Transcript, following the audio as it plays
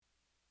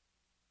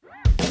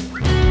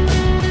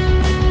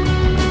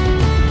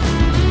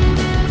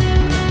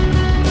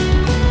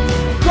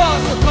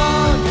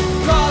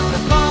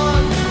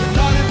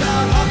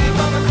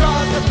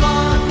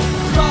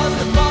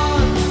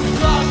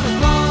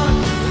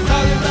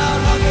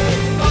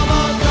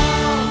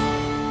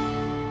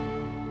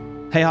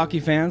Hey, hockey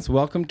fans,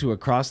 welcome to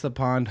Across the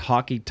Pond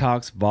Hockey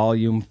Talks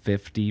Volume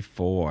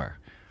 54.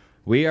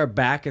 We are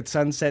back at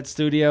Sunset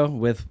Studio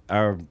with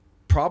our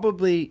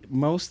probably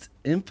most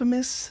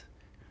infamous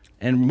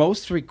and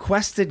most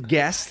requested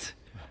guest,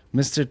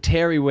 Mr.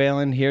 Terry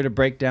Whalen, here to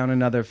break down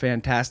another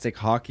fantastic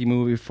hockey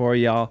movie for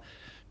y'all.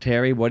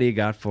 Terry, what do you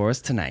got for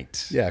us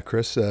tonight? Yeah,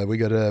 Chris, we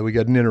got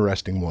an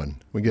interesting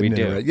one. We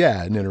do.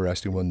 An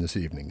interesting one this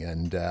evening,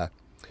 and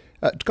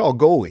it's called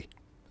Goalie.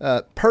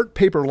 Part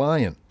Paper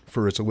Lion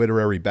for its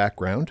literary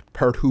background,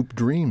 part Hoop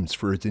Dreams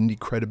for its indie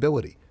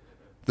credibility.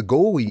 The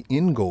goalie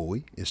in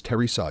Goalie is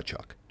Terry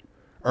Sawchuk,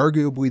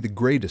 arguably the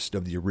greatest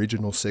of the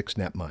original six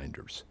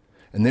netminders,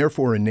 and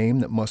therefore a name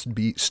that must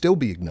still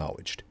be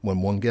acknowledged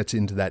when one gets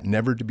into that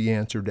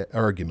never-to-be-answered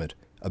argument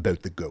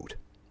about the GOAT.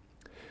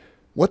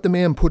 What the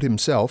man put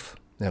himself,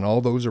 and all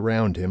those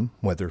around him,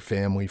 whether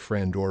family,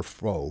 friend, or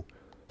foe,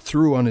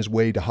 through on his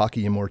way to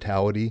hockey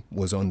immortality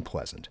was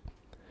unpleasant.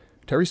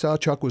 Terry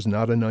Sawchuk was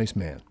not a nice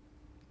man.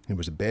 He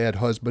was a bad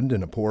husband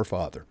and a poor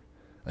father,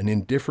 an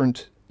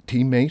indifferent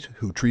teammate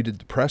who treated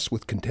the press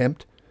with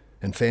contempt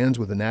and fans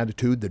with an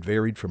attitude that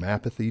varied from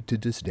apathy to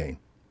disdain.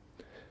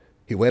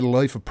 He led a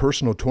life of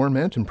personal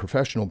torment and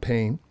professional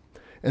pain,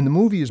 and the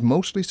movie is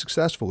mostly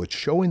successful at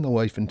showing the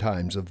life and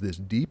times of this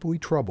deeply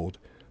troubled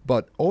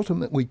but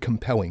ultimately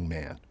compelling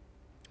man.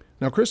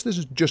 Now, Chris, this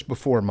is just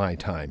before my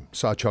time.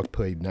 Sawchuk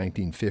played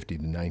 1950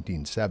 to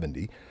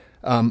 1970.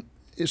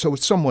 So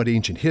it's somewhat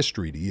ancient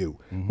history to you.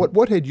 Mm-hmm.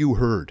 What had you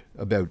heard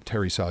about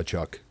Terry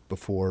Sawchuk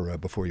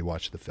before you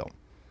watched the film?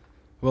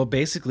 Well,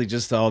 basically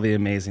just all the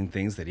amazing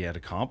things that he had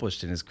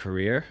accomplished in his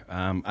career.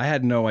 I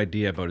had no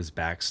idea about his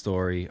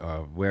backstory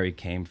or where he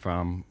came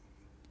from,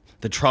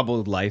 the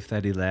troubled life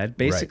that he led.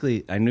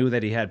 Basically, right. I knew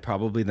that he had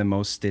probably the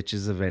most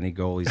stitches of any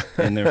goalies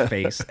in their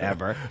face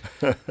ever.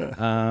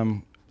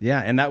 Yeah,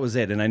 and that was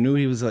it. And I knew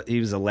he was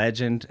a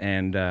legend,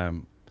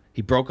 and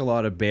he broke a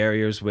lot of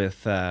barriers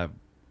with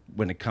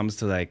when it comes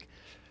to like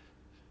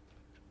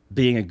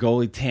being a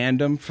goalie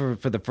tandem for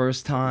the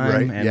first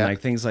time, right, and yeah.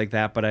 like things like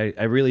that. But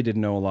I really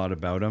didn't know a lot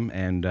about him,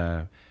 and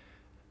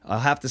I'll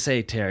have to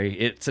say, Terry,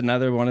 it's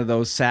another one of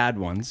those sad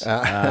ones,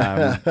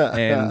 but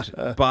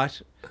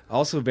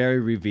also very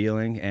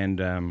revealing, and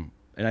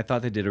I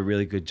thought they did a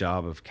really good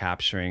job of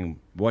capturing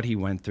what he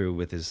went through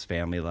with his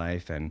family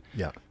life and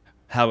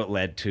how it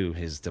led to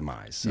his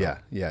demise. So.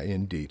 Yeah,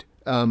 indeed.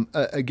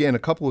 Again, a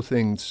couple of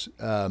things.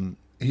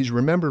 He's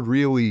remembered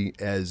really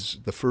as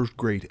the first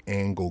great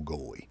angle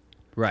goalie.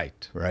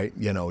 Right.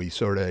 You know, he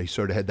sort of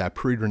had that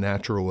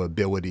preternatural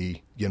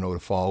ability, you know, to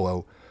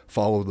follow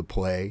the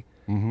play,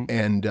 mm-hmm.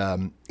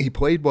 and he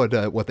played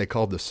what they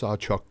called the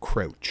Sawchuk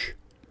crouch.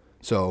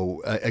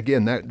 So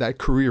again, that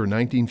career,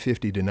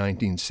 1950 to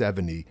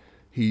 1970,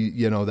 he,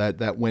 you know,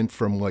 that went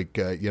from like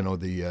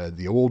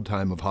the old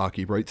time of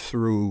hockey right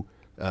through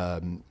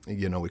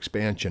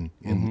expansion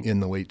in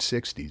the late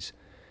 60s.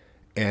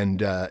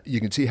 And you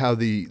can see how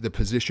the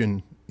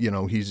position, you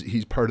know,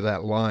 he's part of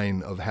that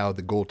line of how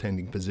the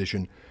goaltending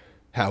position,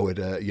 how it,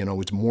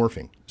 it's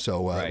morphing.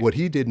 So what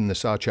he did in the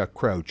Sawchuk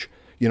crouch,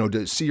 you know,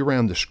 to see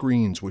around the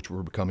screens, which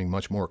were becoming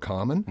much more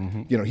common,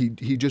 mm-hmm. you know,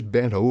 he just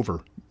bent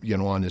over, you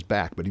know, on his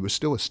back, but he was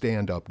still a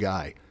stand-up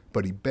guy.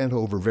 But he bent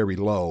over very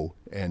low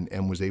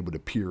and was able to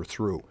peer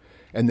through.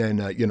 And then,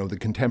 the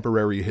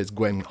contemporary, his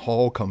Glenn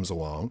Hall comes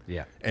along,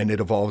 and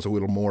it evolves a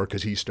little more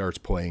because he starts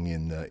playing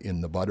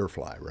in the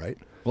butterfly, right?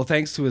 Well,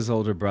 thanks to his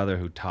older brother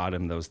who taught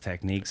him those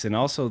techniques, and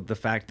also the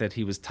fact that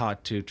he was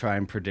taught to try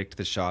and predict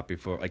the shot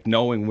before, like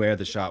knowing where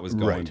the shot was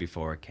going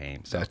before it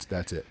came. So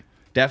that's it.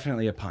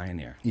 Definitely a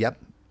pioneer. Yep,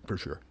 for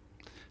sure.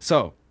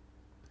 So,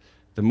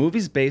 the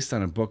movie's based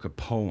on a book of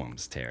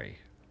poems, Terry.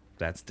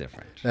 That's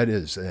different. That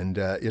is, and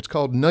it's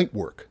called Night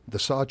Work, The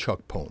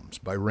Sawchuk Poems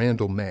by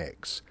Randall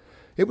Maggs.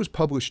 It was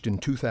published in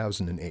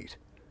 2008.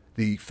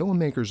 The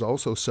filmmakers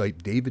also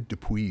cite David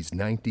Dupuy's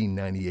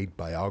 1998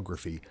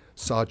 biography,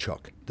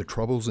 Sawchuk, The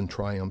Troubles and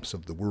Triumphs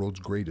of the World's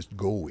Greatest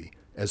Goalie,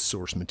 as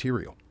source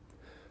material.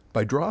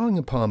 By drawing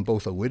upon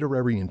both a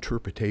literary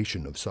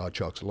interpretation of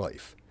Sawchuk's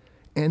life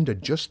and a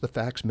Just the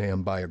Facts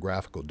Man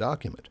biographical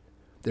document,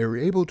 they were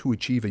able to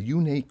achieve a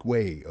unique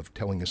way of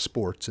telling a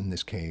sports, in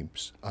this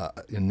case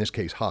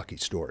hockey,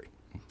 story.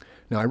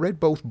 Now, I read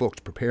both books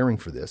preparing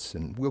for this,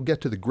 and we'll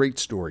get to the great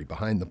story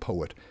behind the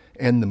poet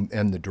and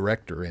the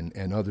director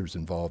and others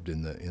involved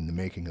in the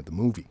making of the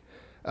movie.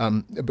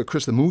 But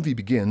Chris, the movie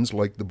begins,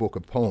 like the book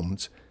of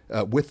poems,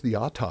 with the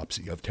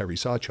autopsy of Terry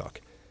Sawchuk.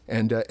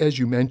 And as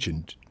you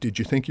mentioned, did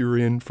you think you were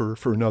in for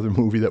another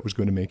movie that was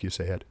going to make you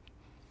sad?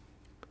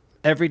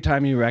 Every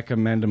time you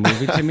recommend a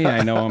movie to me,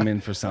 I know I'm in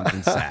for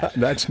something sad.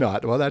 That's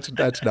not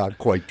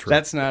quite true.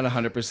 That's not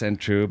 100%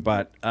 true,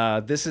 but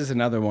this is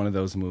another one of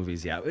those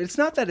movies, yeah. It's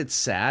not that it's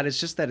sad, it's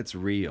just that it's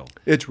real.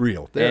 It's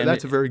real.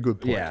 That's a very good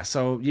point. Yeah,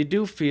 so you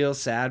do feel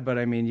sad, but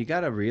I mean, you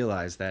got to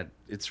realize that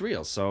it's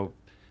real. So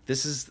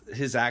this is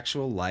his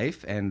actual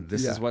life, and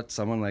this is what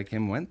someone like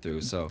him went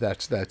through. So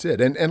that's it.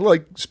 And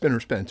like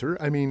Spinner Spencer,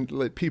 I mean,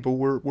 people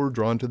were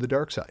drawn to the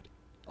dark side.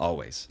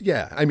 always.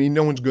 Yeah, I mean,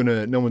 no one's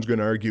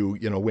gonna argue.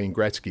 Wayne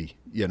Gretzky,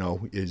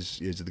 is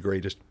the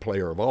greatest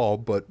player of all.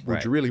 But would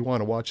Right. you really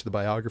want to watch the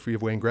biography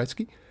of Wayne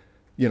Gretzky?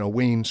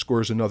 Wayne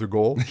scores another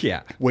goal.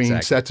 Yeah, Wayne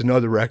exactly. sets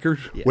another record.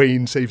 Yeah.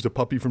 Wayne saves a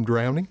puppy from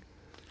drowning.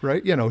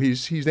 Right.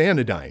 He's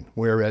anodyne.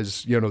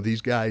 Whereas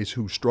these guys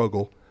who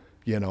struggle,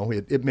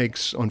 it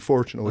makes,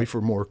 unfortunately,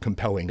 for more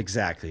compelling.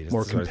 Exactly. That's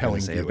More what I was gonna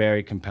compelling say. A viewing.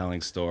 very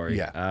compelling story.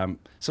 Yeah.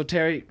 So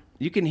Terry,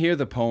 you can hear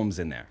the poems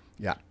in there.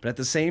 Yeah. But at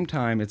the same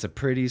time, it's a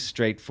pretty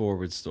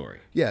straightforward story.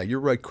 Yeah,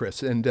 you're right,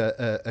 Chris. And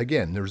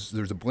again,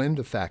 there's a blend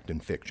of fact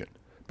and fiction,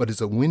 but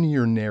it's a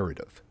linear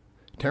narrative.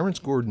 Terence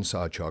Gordon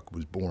Sawchuk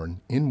was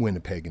born in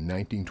Winnipeg in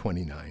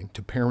 1929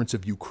 to parents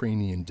of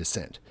Ukrainian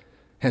descent,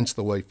 hence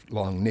the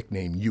lifelong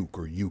nickname Yuk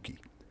or Yuki.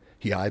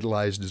 He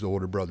idolized his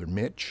older brother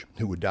Mitch,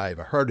 who would die of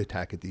a heart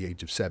attack at the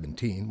age of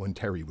 17 when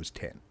Terry was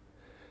 10.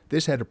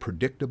 This had a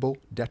predictable,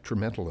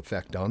 detrimental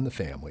effect on the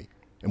family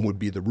and would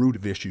be the root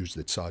of issues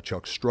that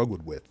Sawchuk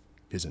struggled with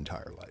his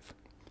entire life.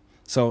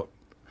 So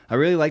I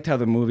really liked how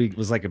the movie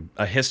was like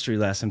a history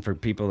lesson for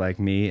people like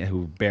me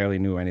who barely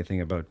knew anything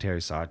about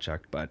Terry Sawchuk,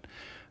 but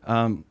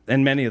and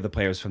many of the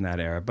players from that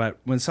era. But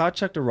when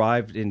Sawchuk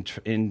arrived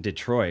in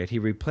Detroit, he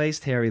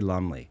replaced Harry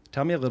Lumley.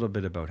 Tell me a little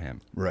bit about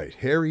him. Right.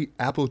 Harry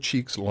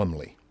Applecheeks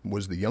Lumley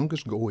was the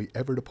youngest goalie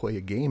ever to play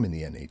a game in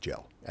the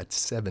NHL at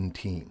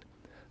 17.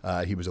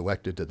 He was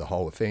elected to the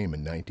Hall of Fame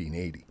in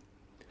 1980.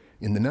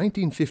 In the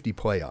 1950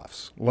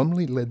 playoffs,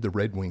 Lumley led the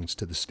Red Wings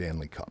to the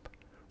Stanley Cup,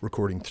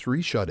 recording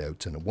 3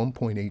 shutouts and a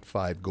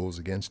 1.85 goals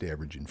against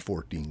average in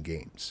 14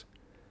 games.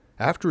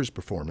 After his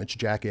performance,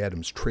 Jack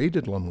Adams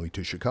traded Lumley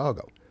to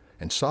Chicago,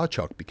 and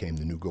Sawchuk became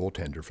the new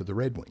goaltender for the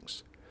Red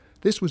Wings.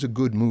 This was a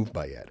good move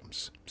by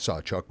Adams.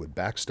 Sawchuk would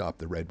backstop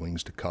the Red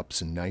Wings to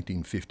cups in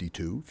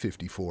 1952,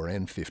 54,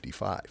 and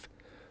 55.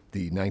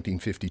 The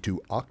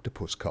 1952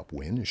 Octopus Cup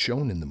win is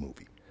shown in the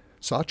movie.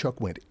 Sawchuk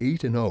went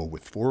 8-0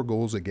 with 4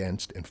 goals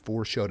against and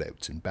 4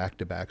 shutouts in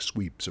back-to-back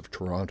sweeps of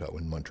Toronto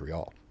and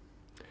Montreal.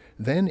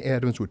 Then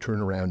Adams would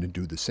turn around and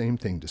do the same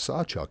thing to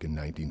Sawchuk in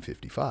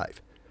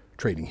 1955,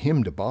 trading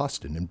him to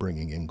Boston and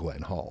bringing in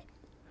Glenn Hall.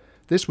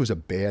 This was a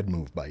bad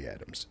move by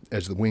Adams,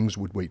 as the Wings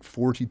would wait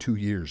 42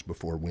 years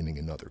before winning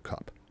another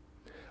cup.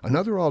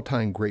 Another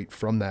all-time great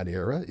from that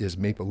era is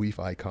Maple Leaf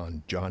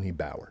icon Johnny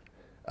Bower,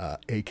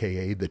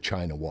 a.k.a. the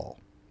China Wall.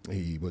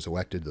 He was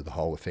elected to the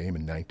Hall of Fame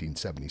in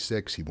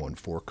 1976. He won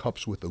 4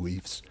 cups with the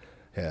Leafs,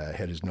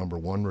 had his number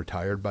 1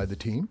 retired by the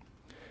team.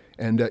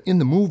 And in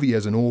the movie,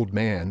 as an old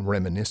man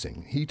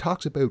reminiscing, he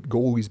talks about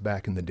goalies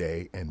back in the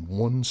day and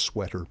 1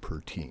 sweater per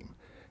team.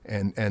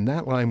 And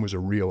that line was a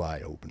real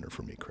eye-opener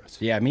for me,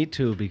 Chris. Yeah, me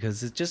too,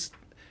 because it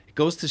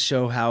goes to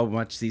show how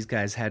much these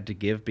guys had to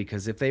give,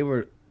 because if they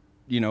were,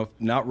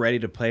 not ready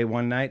to play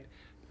one night,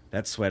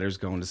 that sweater's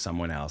going to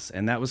someone else.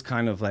 And that was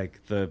kind of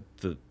like the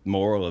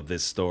moral of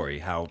this story,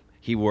 how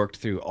he worked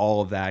through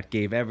all of that,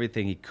 gave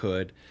everything he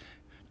could.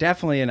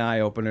 Definitely an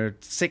eye-opener.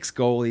 6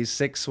 goalies,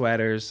 6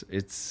 sweaters.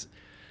 It's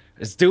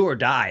do or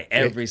die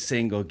every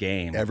single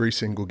game. Every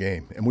single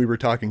game. And we were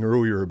talking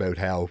earlier about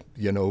how,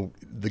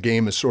 the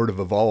game has sort of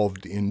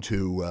evolved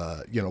into,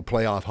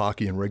 playoff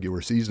hockey and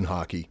regular season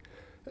hockey.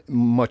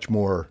 Much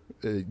more,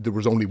 there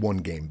was only one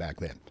game back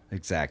then.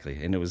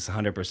 Exactly. And it was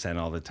 100%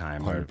 all the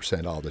time.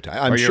 100% all the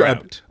time. Or you're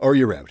out. Or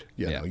you're out.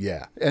 Yeah.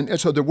 Yeah. And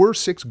so there were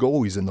 6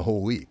 goalies in the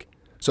whole league.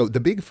 So the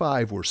big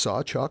 5 were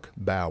Sawchuk,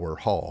 Bauer,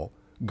 Hall,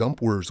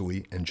 Gump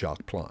Worsley, and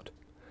Jacques Plante.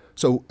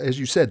 So, as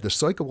you said, the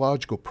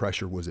psychological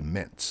pressure was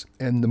immense,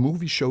 and the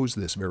movie shows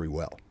this very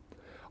well.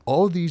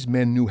 All of these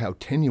men knew how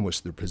tenuous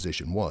their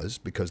position was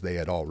because they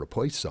had all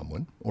replaced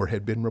someone or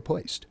had been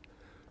replaced.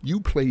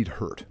 You played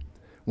hurt.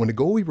 When a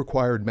goalie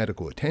required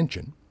medical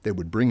attention, they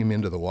would bring him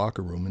into the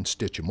locker room and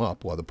stitch him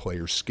up while the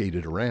players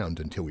skated around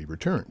until he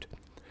returned.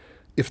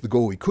 If the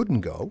goalie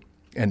couldn't go,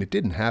 and it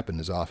didn't happen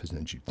as often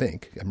as you'd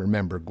think, and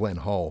remember Glenn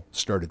Hall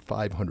started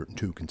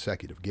 502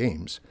 consecutive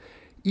games,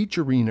 each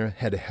arena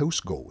had a house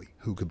goalie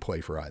who could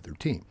play for either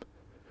team.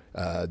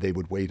 They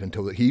would wait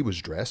until he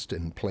was dressed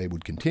and play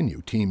would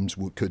continue. Teams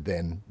could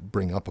then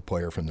bring up a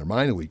player from their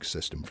minor league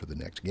system for the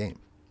next game.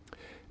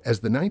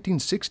 As the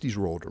 1960s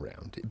rolled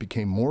around, it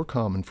became more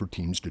common for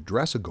teams to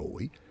dress a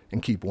goalie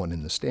and keep one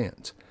in the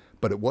stands.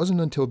 But it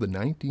wasn't until the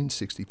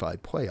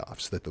 1965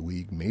 playoffs that the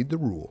league made the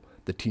rule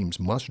that teams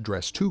must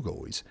dress 2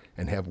 goalies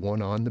and have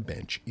one on the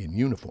bench in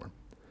uniform.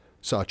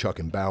 Sawchuk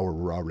and Bauer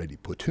were already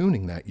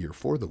platooning that year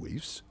for the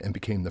Leafs and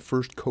became the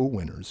first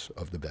co-winners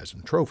of the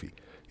Vezina Trophy.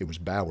 It was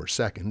Bauer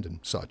second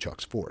and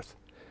Sawchuk's fourth.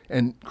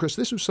 And, Chris,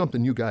 this was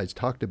something you guys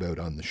talked about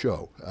on the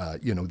show,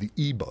 the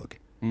e-bug.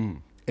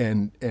 Mm.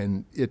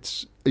 And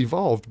it's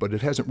evolved, but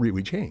it hasn't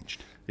really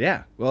changed.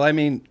 Yeah. Well, I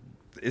mean,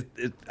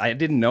 I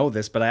didn't know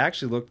this, but I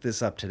actually looked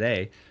this up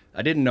today.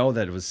 I didn't know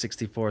that it was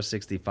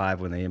 64-65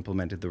 when they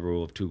implemented the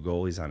rule of 2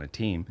 goalies on a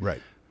team.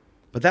 Right.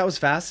 But that was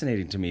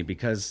fascinating to me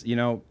because,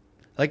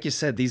 like you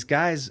said, these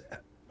guys,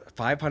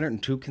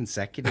 502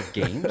 consecutive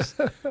games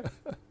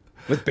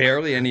with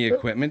barely any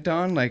equipment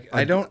on. Like,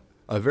 I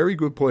A very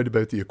good point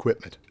about the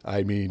equipment.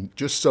 I mean,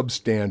 just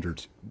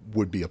substandard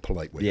would be a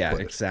polite way to Yeah, put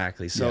it.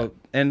 exactly. So,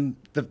 and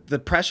the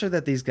pressure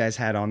that these guys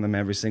had on them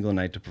every single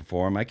night to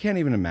perform, I can't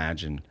even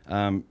imagine.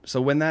 So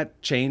when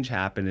that change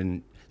happened,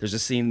 and there's a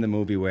scene in the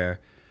movie where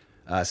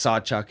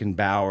Sawchuk and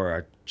Bauer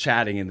are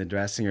chatting in the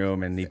dressing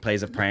room, and he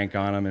plays a prank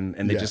on him,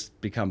 and they just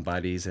become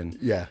buddies. And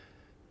Yeah.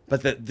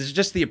 but there's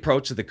just the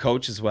approach of the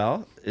coach as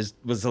well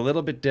was a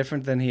little bit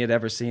different than he had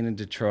ever seen in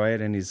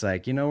Detroit. And he's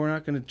like, we're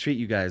not going to treat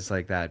you guys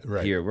like that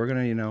here. We're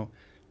going to,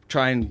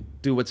 try and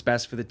do what's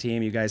best for the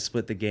team. You guys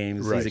split the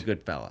games. Right. He's a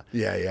good fella.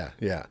 Yeah.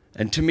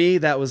 And to me,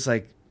 that was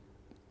like,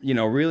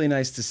 really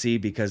nice to see,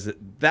 because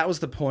that was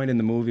the point in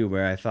the movie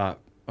where I thought,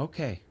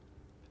 okay,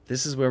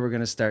 this is where we're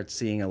going to start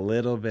seeing a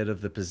little bit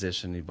of the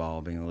position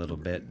evolving a little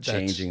bit,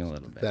 changing a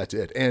little bit. That's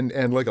it.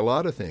 And like a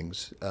lot of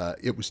things,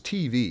 it was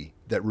TV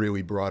that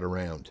really brought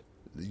around,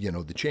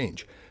 the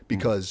change.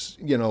 Because,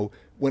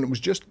 when it was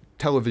just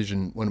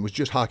television, when it was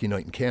just Hockey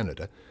Night in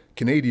Canada,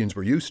 Canadians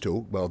were used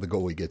to, well, the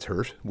goalie gets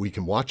hurt. We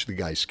can watch the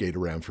guy skate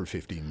around for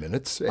 15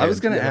 minutes. I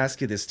was going to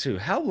ask you this too.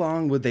 How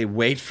long would they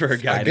wait for a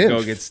guy to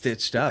go get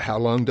stitched up? How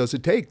long does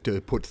it take to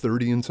put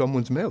 30 in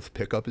someone's mouth,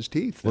 pick up his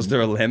teeth? Was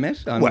there a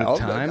limit on the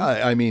time?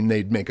 I mean,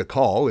 they'd make a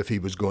call. If he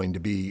was going to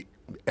be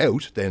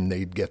out, then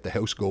they'd get the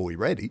house goalie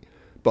ready.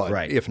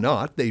 But if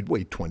not, they'd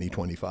wait 20,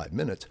 25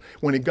 minutes.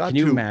 When it got Can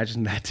you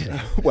imagine that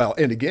today? Well,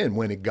 and again,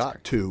 when it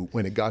got to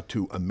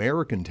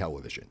American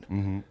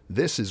television,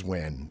 this is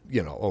when,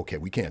 okay,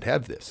 we can't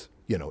have this.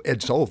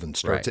 Ed Sullivan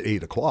starts at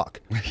 8:00.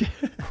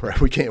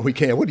 Right? We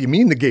can't. What do you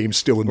mean the game's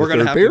still in the third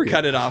period? We're going to have to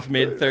cut it off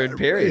mid-third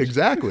period.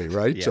 Exactly,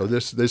 right? Yeah. So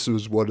this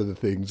was one of the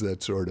things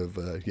that sort of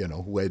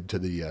led to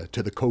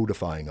the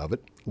codifying of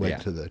it,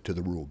 led to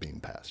the rule being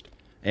passed.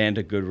 And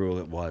a good rule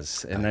it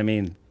was. And I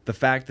mean, the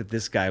fact that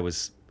this guy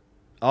was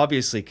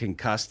obviously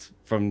concussed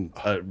from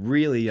a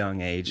really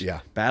young age,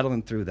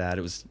 battling through that,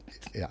 it was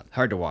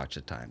hard to watch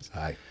at times.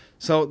 Aye.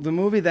 So the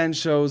movie then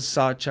shows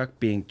Sawchuk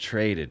being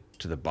traded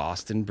to the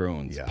Boston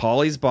Bruins,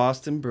 Paulie's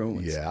Boston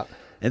Bruins. Yeah.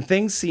 And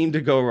things seemed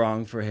to go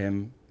wrong for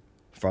him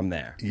from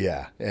there.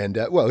 Yeah, and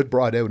it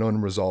brought out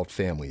unresolved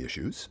family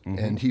issues,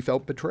 and he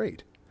felt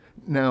betrayed.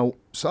 Now,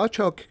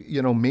 Sawchuk,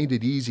 made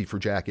it easy for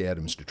Jack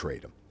Adams to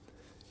trade him.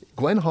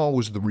 Glenn Hall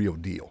was the real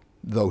deal,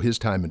 though his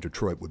time in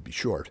Detroit would be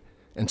short,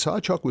 and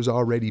Sawchuk was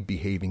already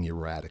behaving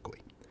erratically.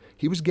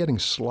 He was getting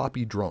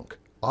sloppy drunk,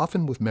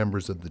 often with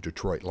members of the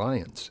Detroit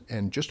Lions.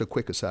 And just a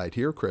quick aside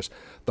here, Chris,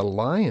 the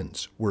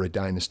Lions were a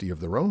dynasty of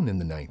their own in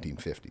the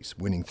 1950s,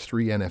 winning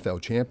 3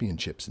 NFL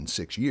championships in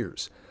 6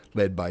 years,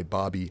 led by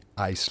Bobby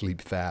I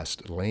Sleep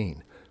Fast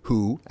Lane,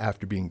 who,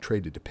 after being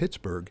traded to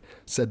Pittsburgh,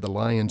 said the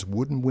Lions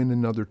wouldn't win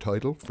another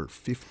title for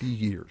 50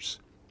 years.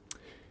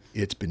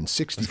 It's been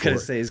 64.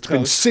 It's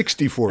been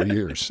 64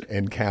 years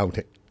and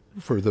counting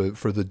for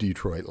the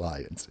Detroit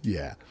Lions.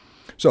 Yeah.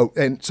 So,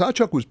 and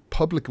Sawchuk was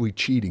publicly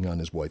cheating on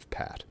his wife,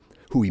 Pat,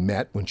 who he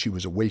met when she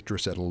was a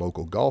waitress at a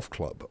local golf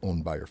club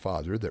owned by her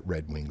father that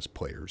Red Wings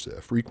players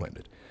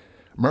frequented.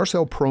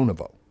 Marcel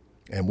Pronovo,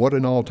 and what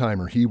an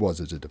all-timer he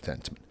was as a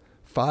defenseman.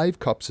 5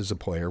 cups as a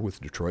player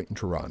with Detroit and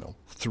Toronto,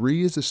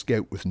 3 as a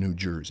scout with New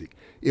Jersey.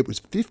 It was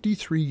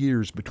 53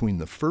 years between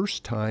the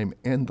first time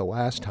and the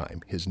last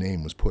time his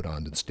name was put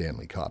onto the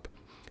Stanley Cup.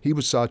 He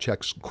was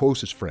Sawchuk's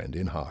closest friend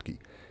in hockey,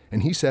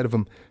 and he said of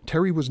him,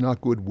 Terry was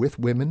not good with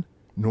women,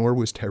 nor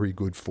was Terry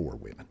good for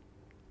women.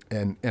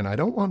 And I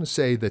don't want to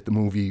say that the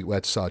movie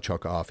lets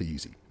Sawchuk off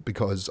easy,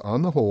 because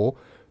on the whole,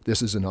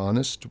 this is an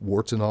honest,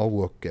 warts and all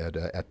look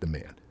at the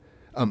man.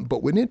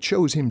 But when it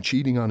shows him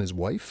cheating on his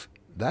wife,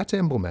 that's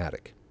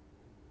emblematic,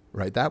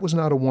 right? That was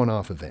not a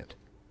one-off event.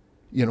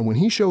 When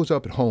he shows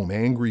up at home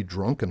angry,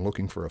 drunk, and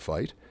looking for a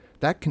fight,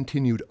 that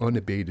continued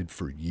unabated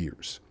for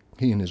years.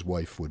 He and his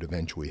wife would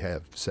eventually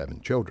have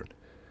 7 children.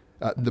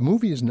 The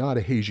movie is not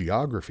a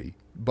hagiography,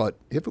 but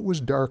if it was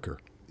darker,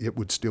 it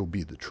would still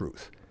be the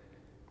truth.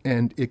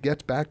 And it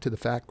gets back to the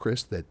fact,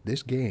 Chris, that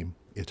this game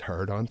is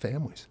hard on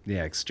families.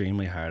 Yeah,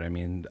 extremely hard. I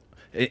mean,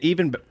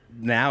 even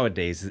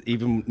nowadays,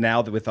 even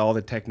now that with all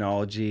the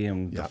technology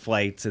and the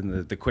flights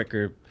and the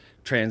quicker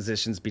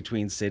transitions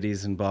between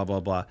cities and blah, blah,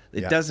 blah,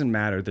 it doesn't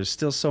matter. There's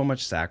still so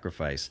much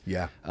sacrifice.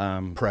 Yeah,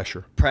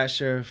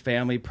 pressure,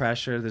 family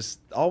pressure. There's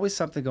always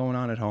something going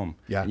on at home.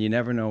 Yeah. And you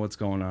never know what's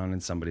going on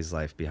in somebody's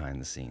life behind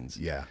the scenes.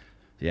 Yeah.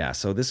 Yeah,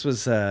 so this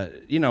was,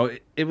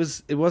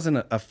 it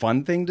wasn't a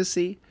fun thing to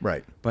see,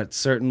 right? But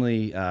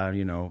certainly,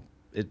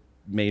 it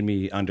made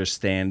me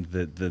understand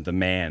the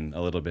man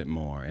a little bit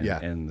more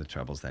and the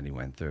troubles that he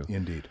went through.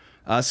 Indeed.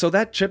 So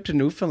that trip to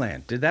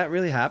Newfoundland, did that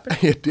really happen?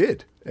 It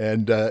did,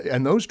 and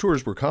those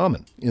tours were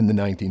common in the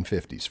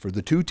 1950s for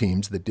the 2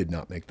 teams that did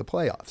not make the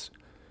playoffs.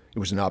 It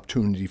was an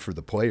opportunity for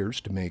the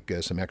players to make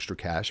some extra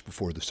cash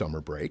before the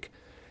summer break,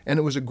 and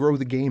it was a grow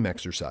the game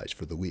exercise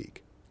for the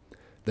league.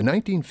 The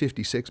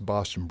 1956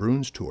 Boston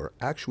Bruins tour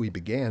actually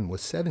began with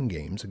 7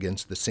 games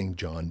against the St.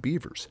 John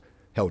Beavers,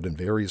 held in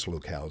various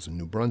locales in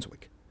New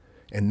Brunswick,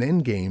 and then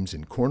games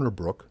in Corner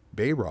Brook,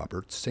 Bay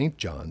Roberts, St.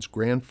 John's,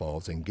 Grand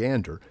Falls, and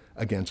Gander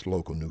against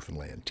local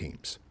Newfoundland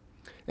teams.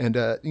 And,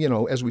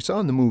 as we saw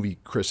in the movie,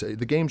 Chris,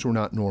 the games were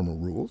not normal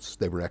rules.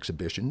 They were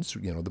exhibitions.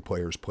 The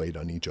players played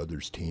on each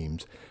other's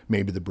teams.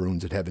 Maybe the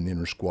Bruins would have an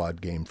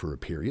inter-squad game for a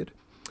period.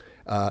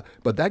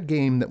 But that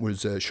game that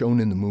was shown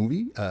in the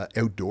movie,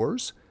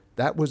 outdoors,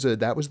 that was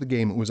the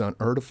game. It was on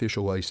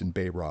artificial ice in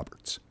Bay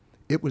Roberts.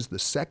 It was the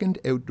second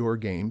outdoor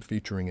game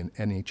featuring an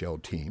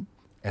NHL team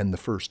and the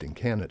first in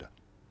Canada.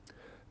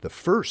 The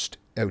first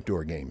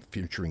outdoor game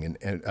featuring an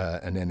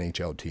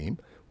NHL team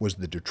was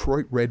the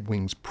Detroit Red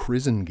Wings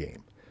prison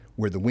game,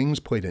 where the Wings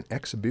played an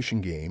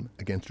exhibition game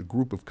against a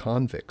group of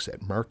convicts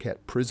at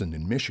Marquette Prison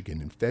in Michigan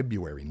in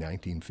February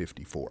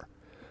 1954.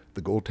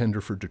 The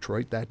goaltender for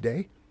Detroit that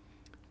day?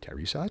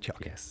 Terry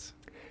Sawchuk. Yes.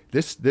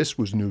 This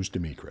was news to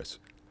me, Chris.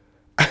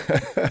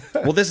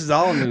 Well, this is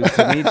all news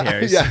to me,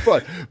 Terry. Yeah,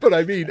 but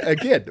I mean,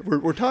 again,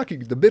 we're talking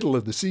the middle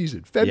of the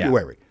season,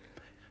 February. Yeah.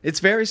 It's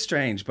very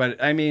strange,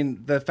 but I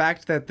mean, the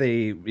fact that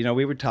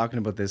we were talking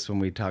about this when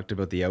we talked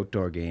about the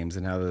outdoor games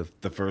and how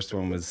the first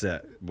one was,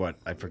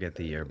 I forget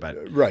the year,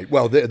 but. Right.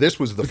 Well, this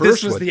was the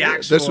first one.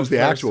 This was the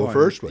actual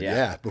first one.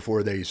 Yeah.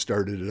 Before they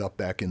started it up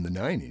back in the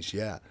 90s.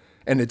 Yeah.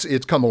 And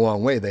it's come a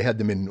long way. They had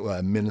them in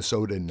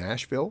Minnesota and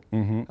Nashville,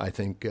 I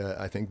think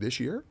this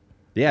year.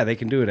 Yeah, they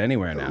can do it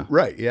anywhere now.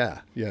 Right,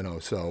 yeah.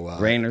 So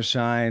rain or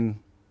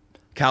shine,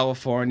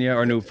 California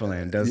or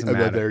Newfoundland, doesn't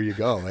matter. There you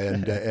go.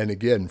 And and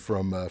again,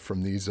 from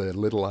these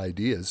little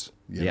ideas,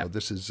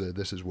 this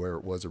is where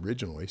it was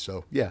originally.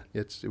 So yeah,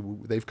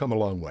 they've come a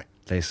long way.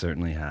 They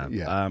certainly have.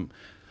 Yeah.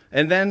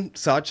 And then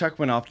Sawchuk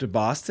went off to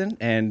Boston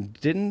and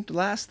didn't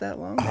last that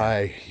long.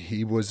 Terry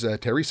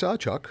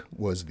Sawchuk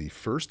was the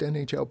first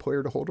NHL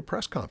player to hold a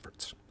press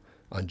conference.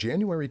 On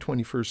January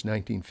 21st,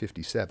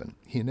 1957,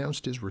 he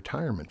announced his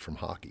retirement from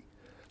hockey.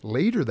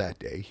 Later that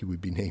day, he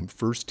would be named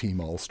first-team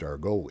All-Star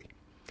goalie.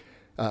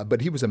 But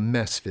he was a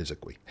mess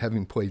physically,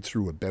 having played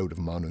through a bout of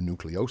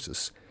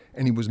mononucleosis,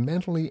 and he was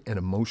mentally and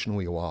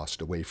emotionally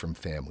lost away from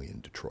family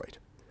in Detroit.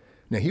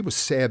 Now, he was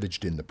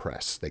savaged in the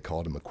press. They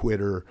called him a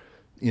quitter,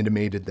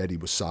 intimated that he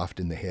was soft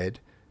in the head,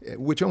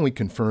 which only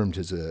confirmed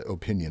his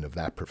opinion of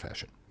that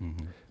profession.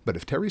 Mm-hmm. But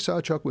if Terry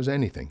Sawchuk was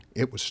anything,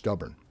 it was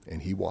stubborn,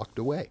 and he walked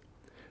away.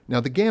 Now,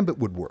 the gambit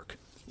would work.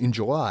 In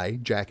July,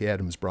 Jack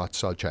Adams brought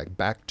Sawchuk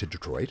back to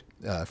Detroit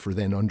for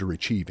then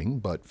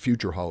underachieving but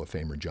future Hall of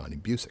Famer Johnny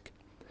Bucyk.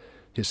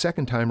 His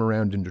second time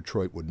around in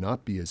Detroit would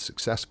not be as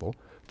successful,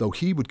 though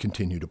he would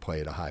continue to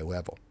play at a high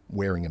level,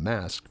 wearing a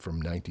mask from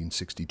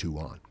 1962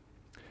 on.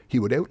 He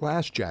would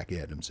outlast Jack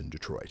Adams in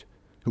Detroit,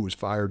 who was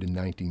fired in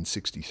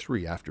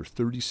 1963 after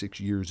 36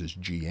 years as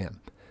GM.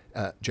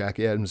 Jack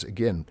Adams,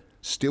 again,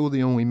 still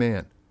the only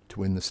man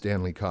to win the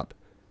Stanley Cup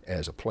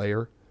as a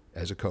player,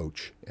 as a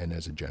coach, and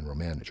as a general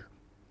manager.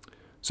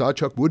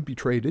 Sawchuk would be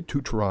traded to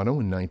Toronto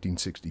in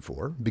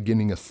 1964,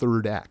 beginning a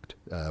third act,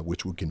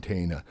 which would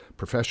contain a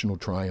professional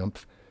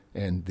triumph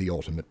and the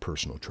ultimate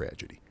personal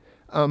tragedy.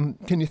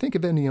 Can you think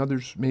of any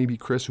others, maybe,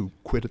 Chris, who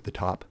quit at the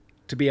top?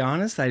 To be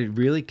honest, I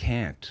really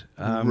can't.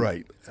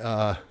 Right.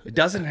 It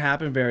doesn't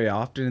happen very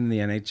often in the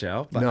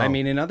NHL, but No. I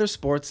mean, in other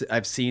sports,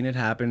 I've seen it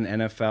happen.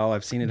 NFL,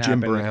 I've seen it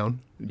Jim happen. Brown,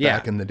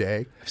 back in the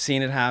day. I've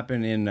seen it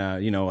happen in,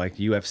 like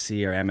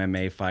UFC or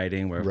MMA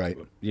fighting, where, Right.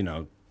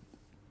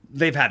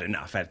 They've had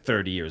enough at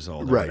 30 years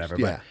old or Right, whatever.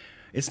 yeah. But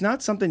it's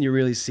not something you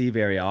really see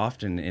very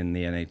often in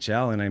the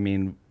NHL. And I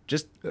mean,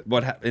 just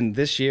what happened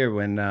this year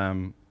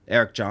when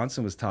Eric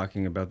Johnson was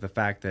talking about the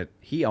fact that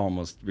he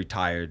almost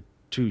retired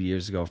 2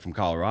 years ago from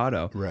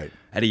Colorado, Right.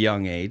 at a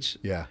young age.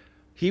 Yeah.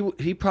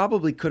 He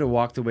probably could have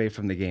walked away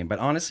from the game, but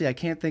honestly, I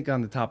can't think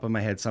on the top of my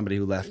head somebody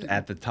who left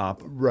at the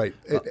top, Right.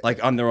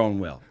 like on their own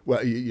will.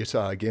 Well, you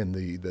saw, again,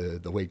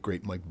 the late,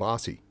 great Mike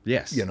Bossy.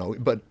 Yes.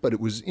 But it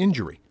was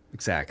injury.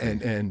 Exactly.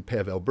 And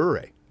Pavel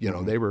Bure.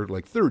 They were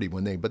like 30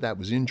 but that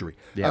was injury.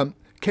 Yeah.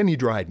 Kenny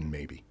Dryden,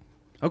 maybe.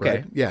 Okay.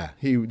 Right? Yeah,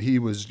 he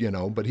was,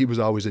 but he was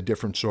always a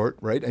different sort,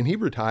 right? And he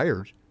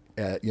retired,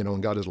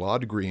 and got his law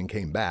degree and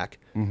came back,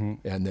 and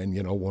then,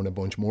 won a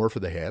bunch more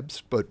for the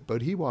Habs.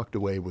 But he walked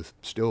away with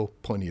still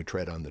plenty of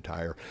tread on the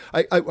tire.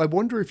 I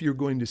wonder if you're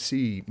going to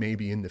see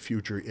maybe in the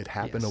future it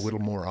happen Yes. a little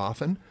more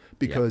often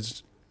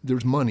because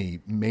there's money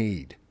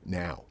made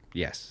now.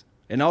 Yes.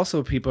 And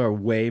also, people are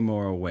way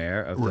more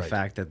aware of the Right.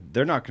 fact that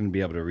they're not going to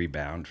be able to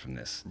rebound from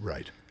this.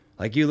 Right.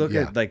 Like, you look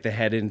Yeah. at, like, the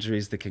head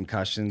injuries, the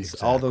concussions,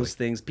 all those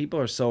Exactly. things. People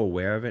are so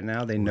aware of it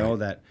now. They know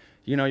that,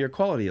 your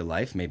quality of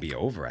life may be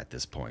over at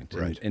this point.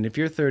 Right. And if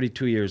you're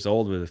 32 years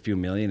old with a few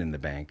million in the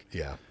bank.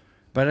 Yeah.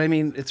 But, I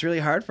mean, it's really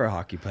hard for a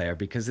hockey player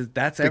because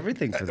that's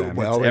everything for them.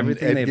 Well, it's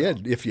everything and they've...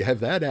 again, if you have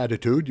that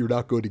attitude, you're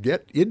not going to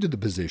get into the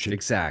position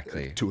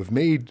Exactly. to have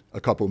made a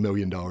couple $1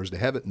 million to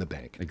have it in the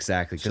bank.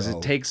 Exactly. Because So-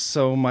 it takes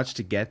so much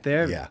to get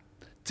there. Yeah.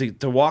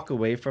 To walk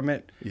away from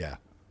it. Yeah.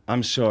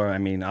 I'm sure. I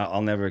mean,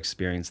 I'll never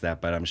experience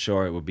that, but I'm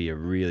sure it would be a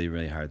really,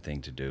 really hard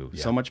thing to do.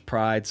 Yeah. So much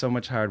pride, so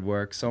much hard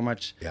work, so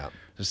much. Yeah.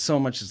 There's so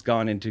much that's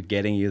gone into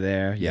getting you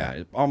there. Yeah.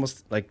 It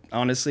almost like,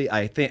 honestly,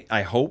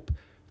 I hope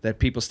that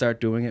people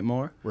start doing it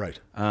more. Right.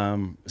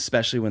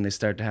 Especially when they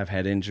start to have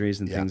head injuries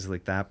and Yeah. things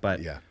like that.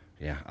 But Yeah.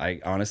 I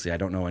honestly, I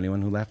don't know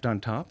anyone who left on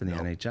top in the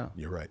NHL.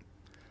 You're right.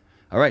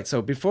 All right,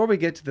 so before we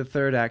get to the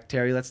third act,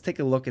 Terry, let's take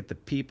a look at the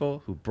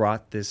people who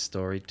brought this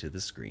story to the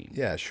screen.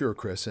 Yeah, sure,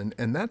 Chris. And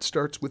that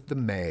starts with the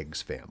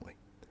Maggs family.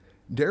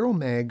 Darryl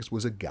Maggs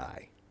was a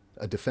guy,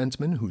 a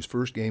defenseman whose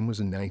first game was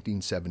in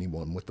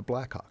 1971 with the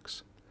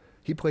Blackhawks.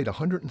 He played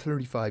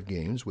 135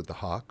 games with the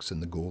Hawks and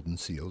the Golden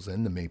Seals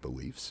and the Maple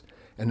Leafs,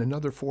 and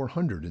another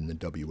 400 in the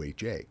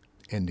WHA,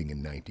 ending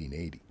in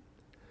 1980.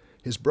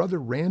 His brother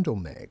Randall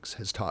Maggs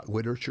has taught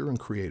literature and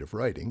creative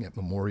writing at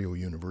Memorial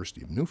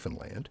University of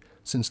Newfoundland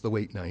since the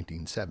late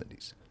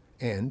 1970s,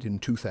 and in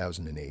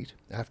 2008,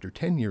 after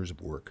 10 years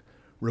of work,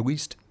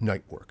 released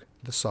Nightwork,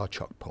 the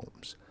Sawchuck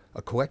Poems,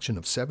 a collection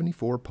of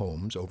 74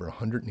 poems over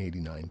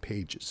 189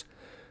 pages.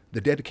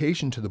 The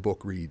dedication to the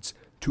book reads,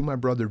 "To my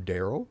brother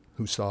Darryl,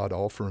 who saw it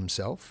all for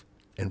himself,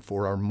 and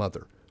for our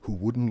mother, who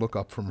wouldn't look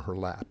up from her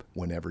lap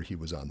whenever he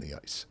was on the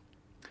ice."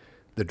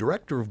 The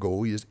director of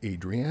Goalie is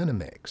Adriana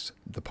Maggs,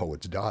 the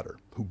poet's daughter,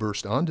 who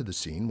burst onto the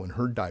scene when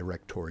her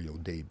directorial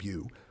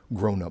debut,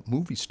 Grown Up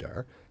Movie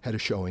Star, had a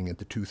showing at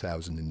the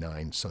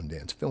 2009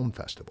 Sundance Film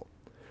Festival.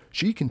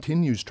 She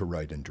continues to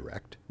write and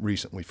direct,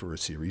 recently for a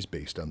series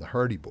based on the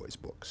Hardy Boys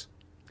books.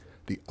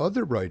 The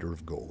other writer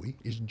of Goalie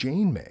is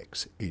Jane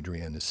Maggs,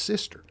 Adriana's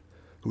sister,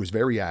 who is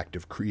very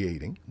active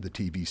creating the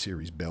TV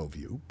series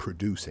Bellevue,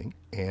 producing,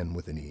 Anne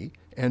with an E,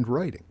 and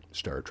writing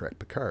Star Trek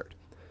Picard.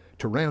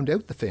 To round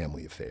out the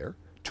family affair,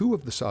 two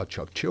of the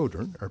Sawchuck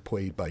children are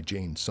played by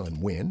Jane's son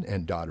Win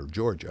and daughter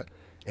Georgia,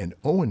 and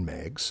Owen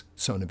Maggs,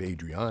 son of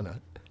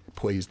Adriana,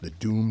 plays the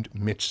doomed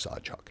Mitch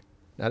Sawchuck.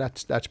 Now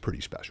that's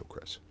pretty special,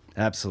 Chris.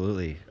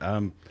 Absolutely.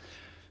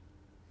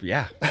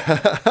 Yeah.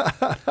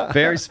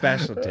 Very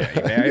special,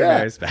 Terry.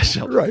 Very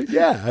special. Right,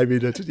 yeah. I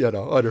mean, it's,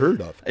 unheard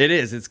of. It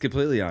is. It's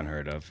completely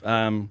unheard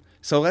of.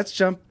 So let's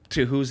jump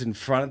to who's in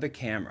front of the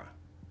camera.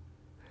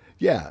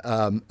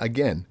 Yeah,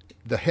 again,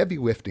 the heavy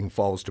lifting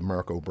falls to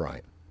Mark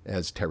O'Brien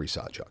as Terry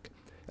Sawchuck.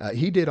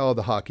 He did all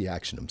the hockey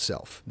action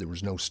himself. There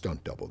was no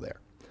stunt double there.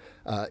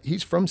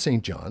 He's from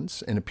St.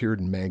 John's and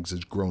appeared in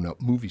Maggs' Grown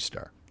Up Movie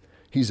Star.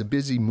 He's a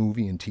busy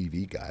movie and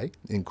TV guy,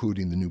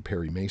 including the new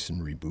Perry Mason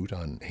reboot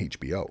on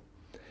HBO.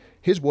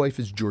 His wife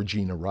is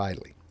Georgina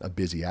Riley, a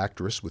busy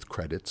actress with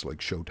credits like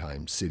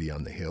Showtime's City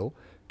on the Hill,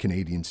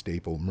 Canadian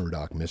staple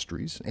Murdoch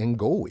Mysteries, and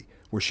Goalie,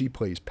 where she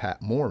plays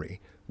Pat Morey,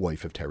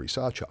 wife of Terry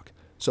Sawchuck.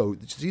 So,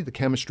 see, the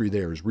chemistry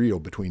there is real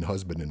between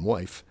husband and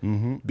wife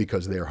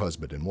because they're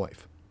husband and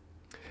wife.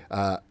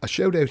 A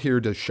shout out here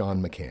to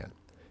Sean McCann.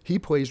 He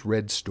plays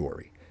Red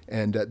Story,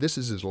 and this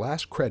is his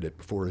last credit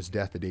before his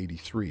death at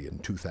 83 in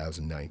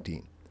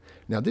 2019.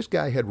 Now, this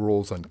guy had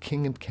roles on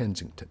King of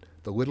Kensington,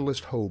 The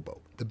Littlest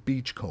Hobo, The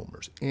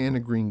Beachcombers, Anne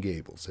of Green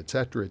Gables,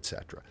 etc.,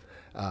 etc.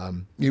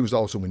 He was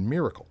also in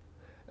Miracle.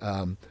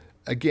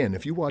 Again,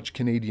 if you watch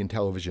Canadian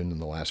television in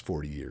the last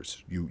 40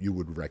 years, you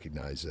would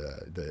recognize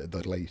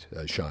the late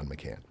Sean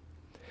McCann.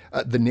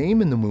 The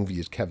name in the movie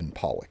is Kevin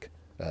Pollak,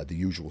 The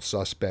Usual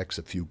Suspects,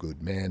 A Few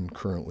Good Men,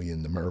 currently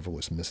in The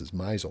Marvelous Mrs.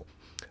 Maisel.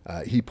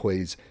 He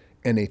plays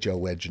NHL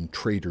legend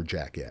Trader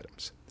Jack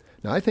Adams.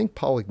 Now, I think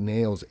Pollak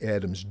nails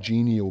Adams'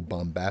 genial,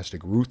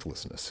 bombastic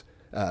ruthlessness.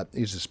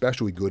 He's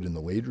especially good in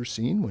the later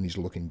scene when he's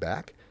looking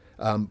back,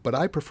 but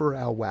I prefer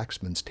Al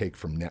Waxman's take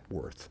from Net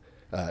Worth.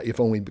 If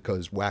only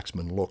because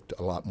Waxman looked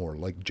a lot more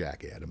like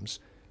Jack Adams.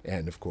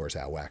 And, of course,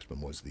 Al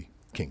Waxman was the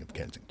King of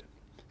Kensington.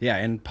 Yeah,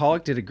 and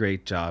Pollak did a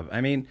great job.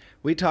 I mean,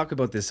 we talk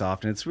about this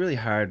often. It's really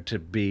hard to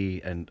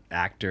be an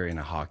actor in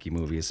a hockey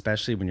movie,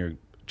 especially when you're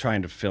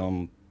trying to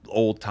film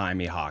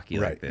old-timey hockey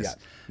like this.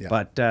 Yeah.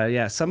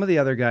 But, some of the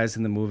other guys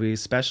in the movie,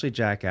 especially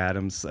Jack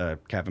Adams,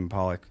 Kevin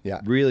Pollak,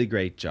 really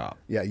great job.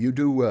 Yeah, you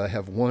do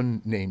have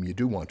one name you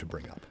do want to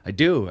bring up. I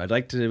do. I'd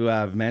like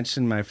to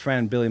mention my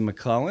friend Billy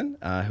McClellan,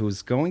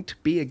 who's going to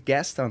be a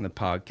guest on the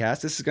podcast.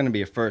 This is going to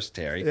be a first,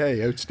 Terry.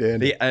 Yeah,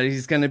 outstanding.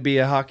 He's going to be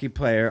a hockey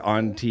player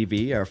on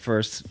TV, our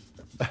first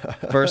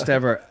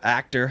ever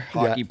actor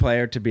hockey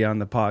player to be on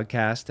the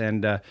podcast.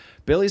 And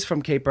Billy's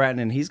from Cape Breton,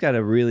 and he's got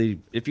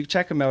if you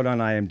check him out on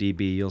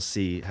IMDb, you'll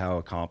see how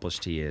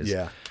accomplished he is.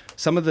 Yeah.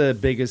 Some of the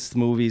biggest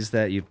movies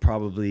that you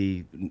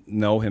probably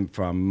know him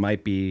from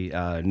might be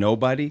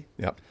Nobody.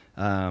 Yep.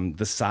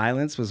 The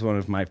Silence was one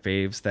of my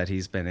faves that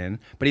he's been in,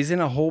 but he's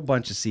in a whole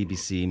bunch of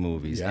CBC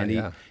movies,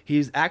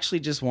 he's actually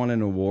just won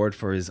an award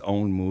for his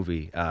own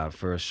movie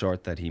for a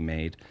short that he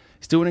made.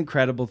 He's doing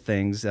incredible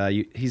things.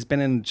 He's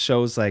been in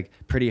shows like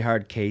Pretty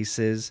Hard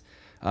Cases,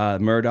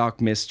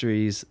 Murdoch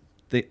Mysteries,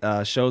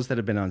 the shows that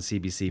have been on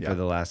CBC for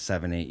the last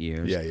 7-8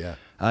 years. Yeah.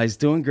 He's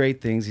doing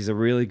great things. He's a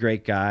really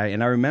great guy,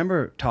 and I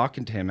remember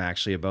talking to him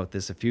actually about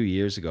this a few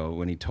years ago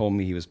when he told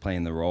me he was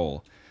playing the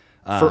role.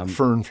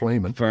 Fern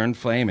Flamin. Fern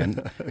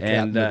Flamin.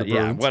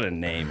 And what a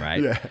name,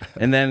 right? Yeah.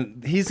 And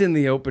then he's in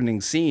the opening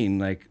scene,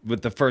 like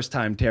with the first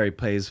time Terry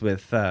plays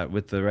with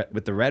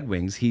the Red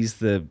Wings. He's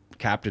the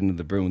captain of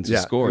the Bruins who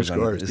scores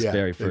on his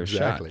very first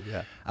shot.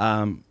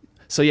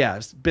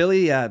 Yeah.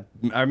 Billy, I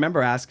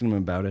remember asking him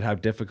about it, how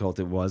difficult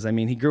it was. I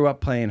mean, he grew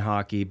up playing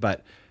hockey,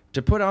 but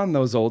to put on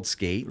those old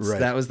skates, Right.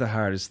 that was the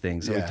hardest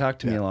thing. So he Yeah,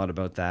 talked to me yeah. a lot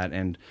about that,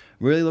 and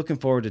really looking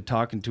forward to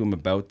talking to him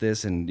about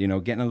this, and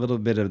getting a little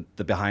bit of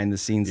the behind the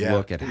scenes Yeah,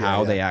 look at yeah,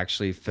 how yeah. they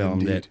actually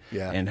filmed Indeed, it,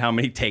 yeah. and how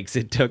many takes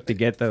it took to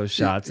get those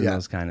shots and Yeah.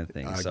 those kind of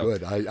things. So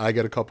Good. I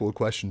got a couple of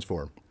questions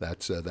for him.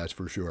 That's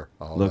for sure.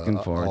 Looking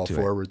forward I'll to it.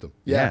 forward them.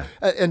 Yeah.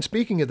 And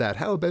speaking of that,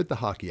 how about the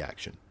hockey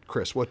action,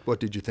 Chris? What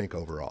did you think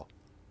overall?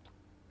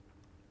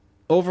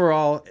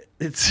 overall,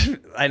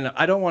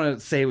 I don't want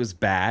to say it was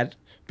bad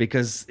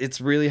because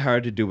it's really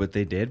hard to do what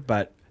they did,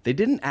 but they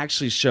didn't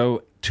actually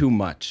show too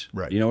much.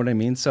 Right. You know what I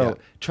mean? So Yeah.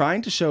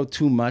 trying to show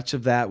too much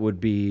of that would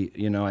be,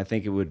 I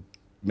think it would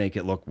make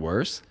it look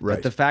worse. Right.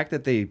 But the fact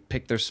that they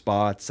picked their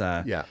spots,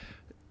 Yeah.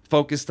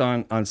 focused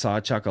on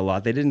Sawchuk a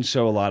lot. They didn't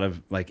show a lot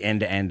of like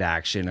end-to-end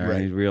action or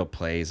Right. any real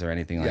plays or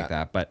anything Yeah. like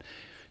that. But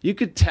you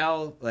could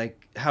tell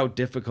like how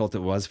difficult it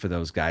was for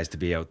those guys to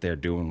be out there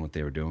doing what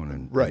they were doing.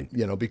 And Right.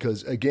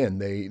 Because again,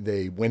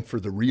 they went for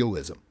the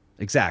realism.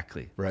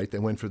 exactly. Right, they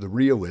went for the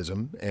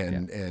realism,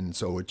 and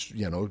so it's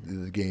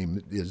the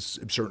game is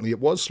certainly it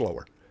was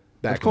slower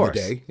back Of course.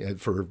 in the day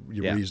for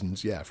Yeah.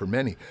 reasons, for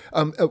many.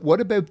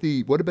 What about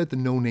the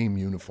no name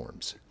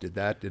uniforms? Did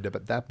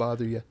that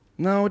bother you?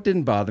 No, it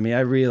didn't bother me.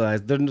 I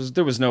realized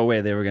there was no way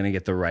they were going to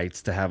get the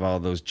rights to have all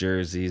those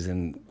jerseys,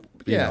 and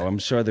Yeah. I'm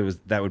sure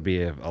that would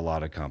be a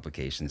lot of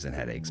complications and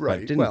headaches. But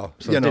Right. it didn't, Well,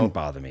 so it didn't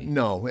bother me.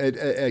 No.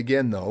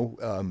 Again, though,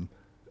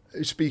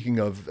 speaking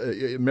of,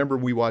 remember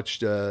we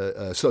watched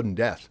Sudden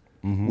Death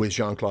with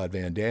Jean-Claude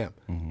Van Damme,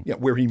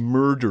 where he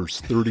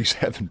murders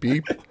 37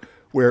 people,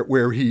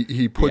 where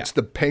he puts Yeah.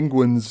 the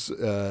Penguins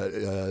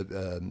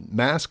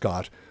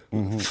mascot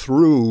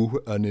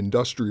through an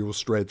industrial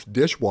strength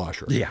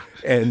dishwasher. Yeah.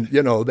 And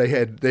they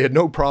had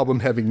no problem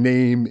having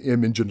name,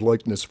 image, and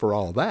likeness for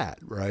all that,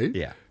 right?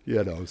 Yeah.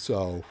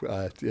 So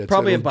it's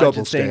Probably a double budget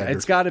thing. standard.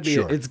 It's got to be.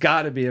 Sure. It's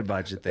got to be a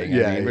budget thing.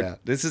 Yeah, I mean, yeah.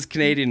 This is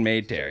Canadian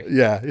made, Terry.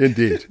 Yeah,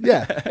 indeed.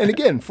 Yeah, and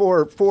again,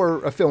 for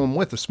a film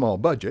with a small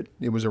budget,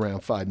 it was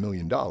around $5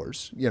 million.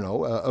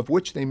 Of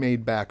which they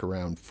made back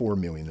around $4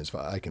 million, as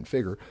far I can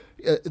figure.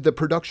 The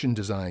production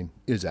design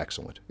is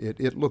excellent.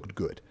 It looked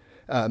good.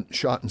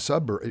 Shot in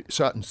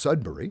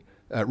Sudbury,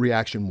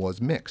 reaction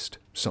was mixed.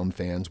 Some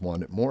fans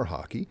wanted more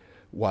hockey,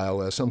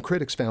 while some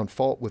critics found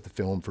fault with the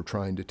film for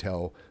trying to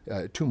tell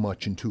too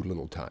much in too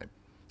little time.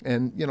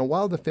 And,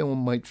 while the film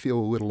might feel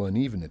a little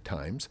uneven at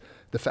times,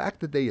 the fact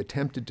that they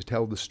attempted to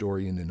tell the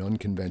story in an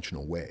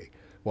unconventional way,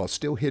 while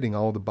still hitting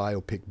all the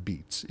biopic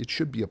beats, it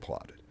should be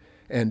applauded.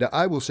 And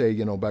I will say,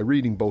 by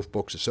reading both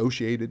books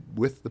associated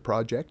with the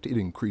project, it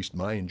increased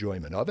my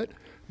enjoyment of it.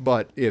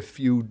 But if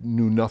you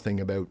knew nothing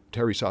about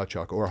Terry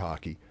Sawchuk or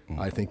hockey,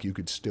 I think you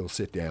could still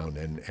sit down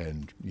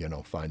and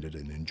find it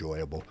an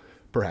enjoyable,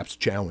 perhaps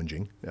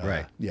challenging.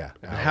 Right. Yeah.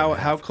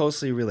 How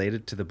closely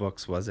related to the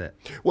books was it?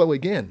 Well,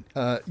 again,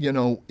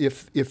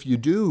 if you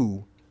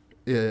do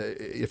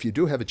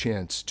have a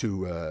chance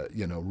to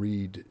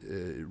read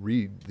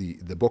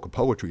the book of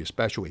poetry,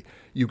 especially,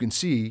 you can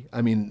see.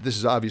 I mean, this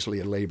is obviously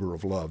a labor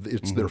of love.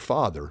 It's their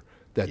father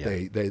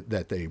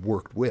that they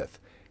worked with,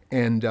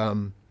 and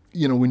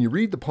when you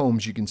read the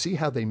poems, you can see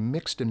how they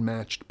mixed and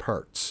matched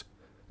parts.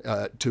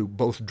 To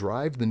both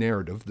drive the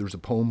narrative. There's a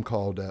poem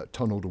called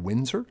Tunnel to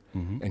Windsor,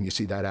 and you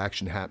see that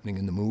action happening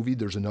in the movie.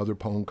 There's another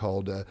poem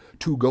called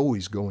Two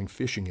Goalies Going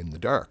Fishing in the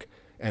Dark,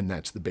 and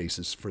that's the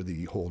basis for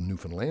the whole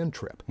Newfoundland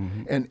trip.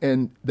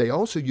 And they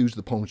also use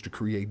the poems to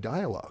create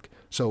dialogue.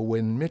 So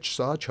when Mitch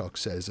Sawchuk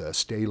says,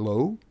 stay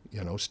low,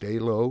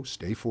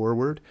 stay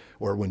forward,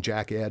 or when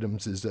Jack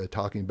Adams is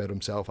talking about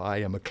himself, I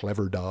am a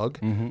clever dog,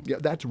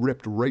 that's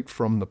ripped right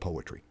from the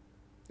poetry.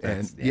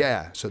 And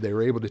so they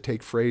were able to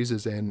take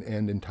phrases and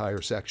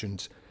entire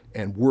sections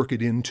and work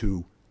it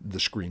into the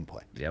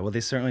screenplay. Yeah, well,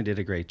 they certainly did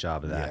a great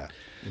job of that.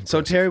 Yeah,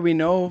 So, Terry, we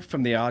know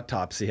from the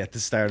autopsy at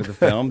the start of the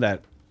film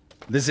that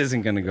this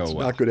isn't going to go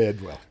well. Not going to end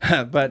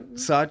well. But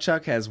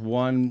Sawchuk has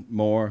one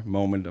more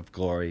moment of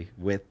glory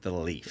with the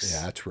Leafs.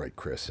 Yeah, that's right,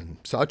 Chris.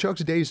 And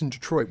Sawchuk's days in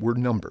Detroit were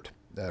numbered.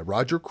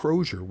 Roger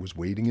Crozier was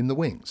waiting in the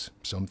wings.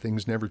 Some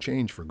things never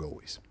change for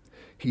goalies.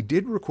 He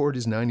did record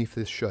his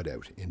 95th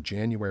shutout in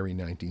January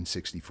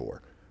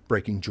 1964,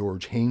 breaking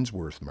George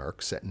Hainsworth's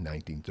mark set in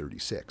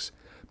 1936,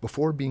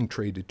 before being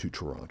traded to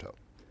Toronto.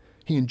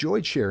 He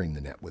enjoyed sharing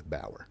the net with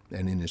Bauer,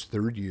 and in his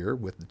third year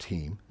with the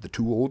team, the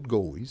two old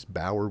goalies,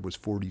 Bauer was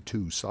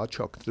 42,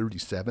 Sawchuk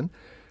 37,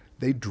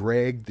 they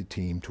dragged the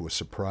team to a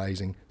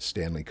surprising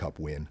Stanley Cup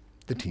win,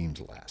 the team's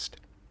last.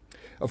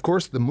 Of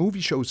course, the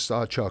movie shows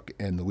Sawchuk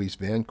and the Leafs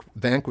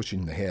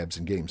vanquishing the Habs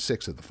in Game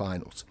 6 of the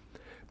finals.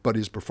 But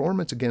his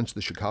performance against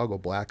the Chicago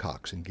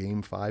Blackhawks in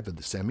Game 5 of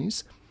the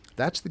semis,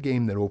 that's the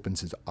game that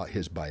opens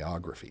his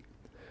biography.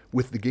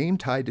 With the game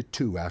tied at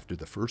 2 after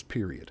the first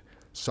period,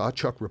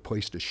 Sawchuk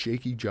replaced a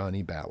shaky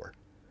Johnny Bauer.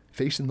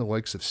 Facing the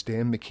likes of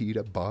Stan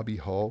Mikita, Bobby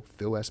Hull,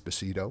 Phil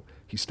Esposito,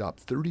 he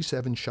stopped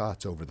 37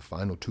 shots over the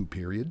final 2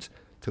 periods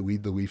to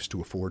lead the Leafs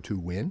to a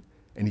 4-2 win,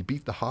 and he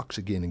beat the Hawks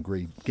again in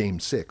Game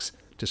 6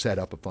 to set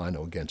up a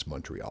final against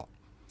Montreal.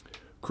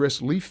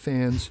 Chris, Leaf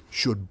fans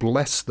should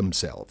bless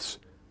themselves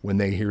when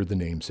they hear the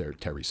name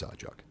Terry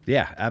Sawchuk.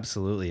 Yeah,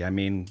 absolutely. I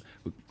mean,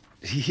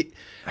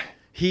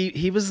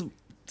 he was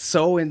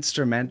so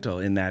instrumental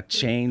in that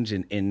change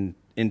in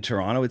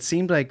Toronto. It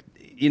seemed like,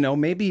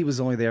 maybe he was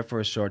only there for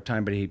a short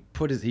time, but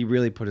he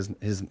really put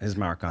his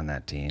mark on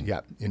that team.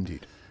 Yeah,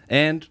 indeed.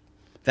 And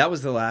that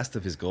was the last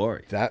of his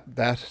glory. That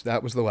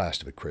was the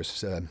last of it,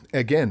 Chris.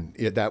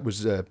 That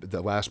was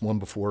the last one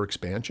before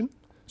expansion.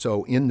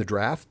 So in the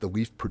draft, the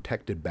Leaf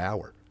protected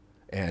Bauer.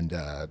 And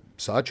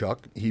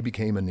Sawchuk, he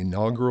became an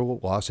inaugural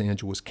Los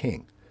Angeles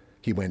King.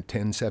 He went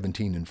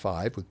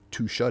 10-17-5 with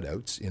 2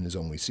 shutouts in his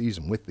only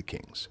season with the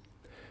Kings.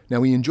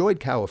 Now, he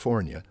enjoyed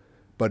California,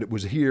 but it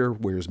was here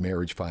where his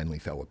marriage finally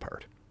fell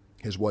apart.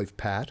 His wife,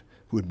 Pat,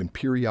 who had been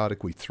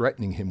periodically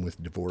threatening him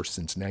with divorce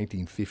since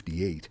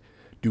 1958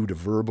 due to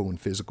verbal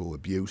and physical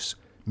abuse,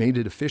 made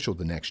it official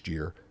the next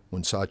year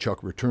when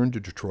Sawchuk returned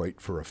to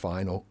Detroit for a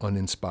final,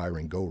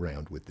 uninspiring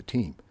go-round with the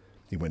team.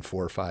 He went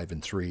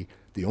 4-5-3,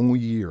 the only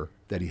year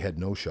that he had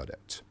no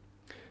shutouts.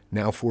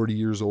 Now 40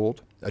 years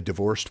old, a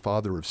divorced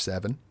father of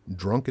 7,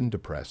 drunk and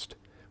depressed,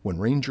 when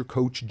Ranger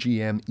coach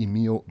GM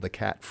Emile the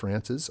Cat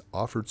Francis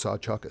offered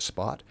Sawchuk a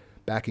spot,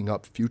 backing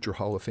up future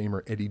Hall of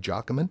Famer Eddie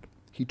Jockman,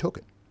 he took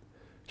it.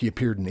 He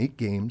appeared in 8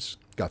 games,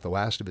 got the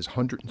last of his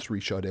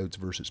 103 shutouts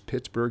versus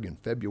Pittsburgh in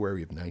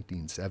February of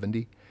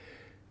 1970,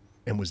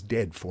 and was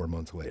dead 4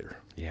 months later.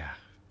 Yeah.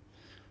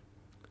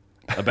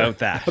 About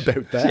that.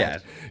 About that. Yeah.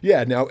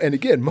 Yeah. Now, and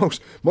again,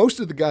 most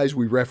of the guys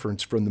we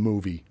referenced from the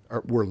movie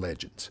were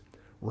legends.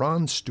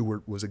 Ron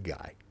Stewart was a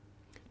guy.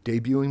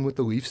 Debuting with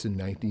the Leafs in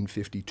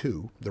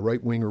 1952, the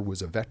right winger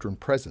was a veteran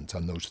presence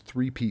on those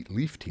three-peat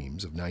Leaf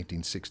teams of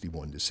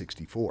 1961 to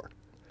 64.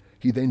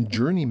 He then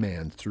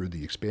journeymaned through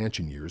the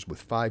expansion years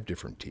with 5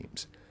 different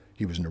teams.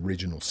 He was an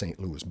original St.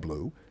 Louis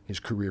Blue. His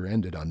career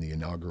ended on the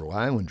inaugural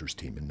Islanders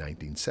team in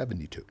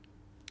 1972.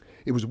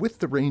 It was with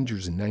the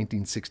Rangers in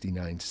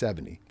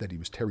 1969-70 that he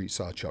was Terry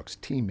Sawchuk's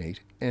teammate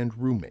and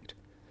roommate.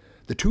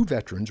 The 2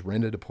 veterans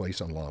rented a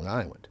place on Long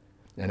Island,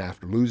 and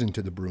after losing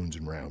to the Bruins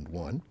in round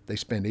 1, they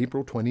spent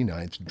April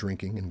 29th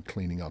drinking and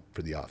cleaning up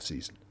for the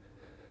off-season.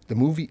 The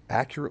movie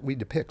accurately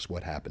depicts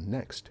what happened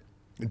next.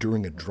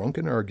 During a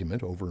drunken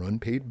argument over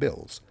unpaid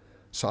bills,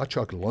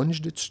 Sawchuk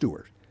lunged at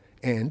Stewart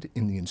and,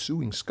 in the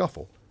ensuing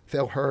scuffle,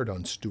 fell hard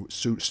on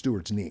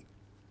Stewart's knee.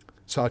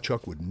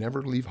 Sawchuk would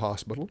never leave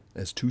hospital,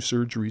 as 2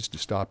 surgeries to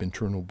stop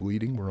internal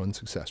bleeding were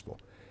unsuccessful,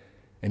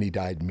 and he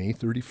died May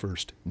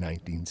 31st,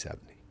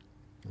 1970.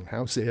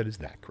 How sad is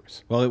that,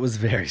 Chris? Well, it was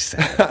very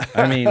sad.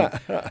 I mean,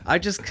 I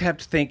just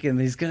kept thinking,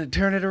 he's going to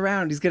turn it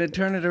around. He's going to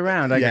turn it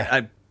around.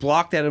 I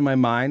blocked out of my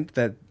mind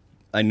that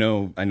I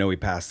know he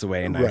passed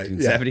away in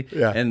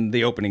 1970, and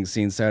the opening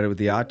scene started with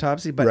the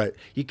autopsy, but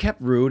you kept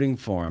rooting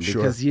for him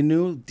because you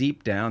knew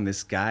deep down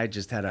this guy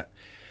just had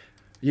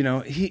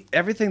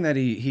everything that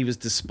he was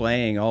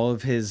displaying, all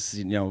of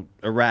his,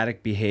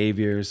 erratic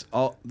behaviors,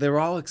 they're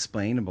all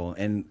explainable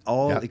and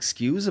all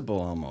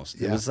excusable almost.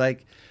 Yeah. It was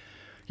like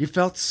you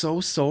felt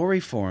so sorry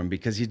for him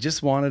because you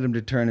just wanted him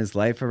to turn his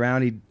life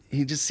around.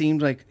 He just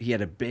seemed like he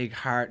had a big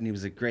heart and he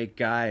was a great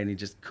guy and he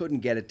just couldn't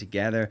get it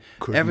together.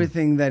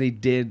 Everything that he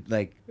did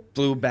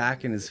blew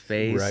back in his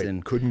face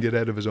and couldn't get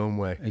out of his own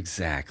way.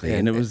 Exactly.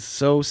 And it was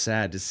so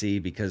sad to see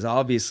because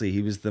obviously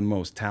he was the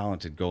most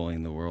talented goalie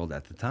in the world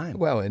at the time.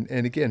 Well, and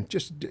again,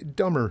 just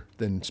dumber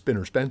than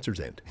Spinner Spencer's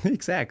end.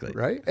 Exactly.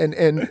 Right?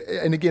 And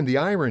again, the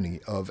irony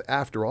of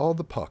after all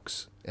the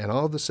pucks and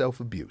all the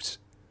self-abuse,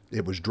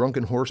 it was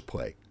drunken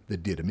horseplay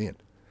that did him in.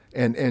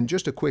 And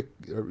just a quick,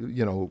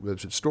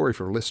 story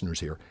for listeners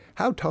here.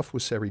 How tough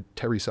was Terry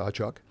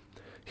Sawchuk?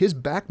 His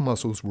back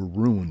muscles were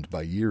ruined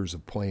by years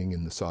of playing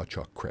in the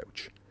Sawchuk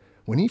crouch.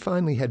 When he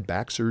finally had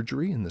back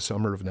surgery in the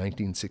summer of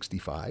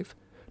 1965,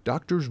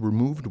 doctors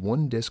removed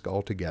one disc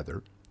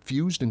altogether,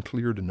 fused and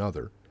cleared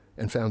another,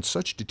 and found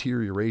such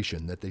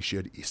deterioration that they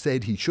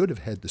said he should have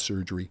had the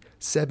surgery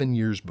 7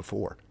 years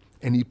before,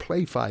 and he'd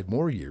play 5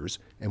 more years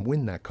and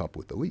win that cup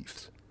with the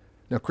Leafs.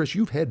 Now, Chris,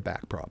 you've had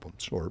back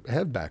problems or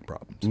have back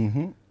problems.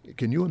 Mm-hmm.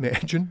 Can you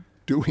imagine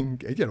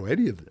doing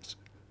any of this?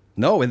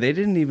 No, and they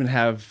didn't even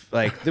have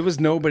there was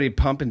nobody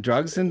pumping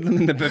drugs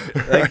in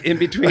in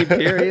between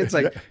periods.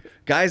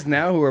 Guys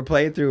now who are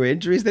playing through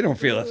injuries, they don't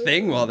feel a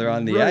thing while they're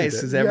on the ice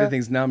because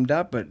everything's numbed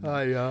up. But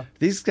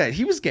these guys,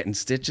 he was getting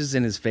stitches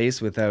in his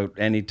face without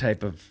any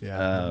type of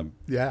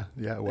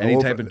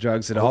type of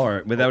drugs at all,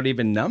 or without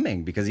even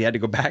numbing because he had to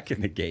go back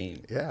in the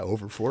game. Yeah,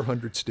 over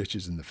 400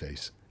 stitches in the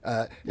face.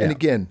 And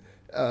again.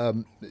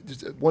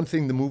 One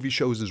thing the movie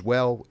shows as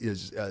well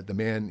is the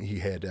man, he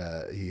had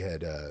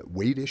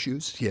weight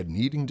issues. He had an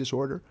eating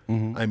disorder.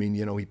 Mm-hmm. I mean,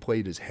 he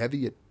played as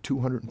heavy at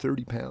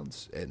 230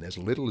 pounds and as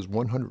little as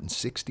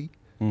 160.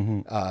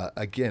 Mm-hmm.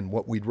 Again,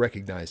 what we'd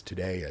recognize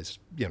today as,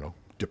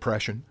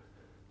 depression.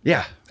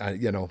 Yeah.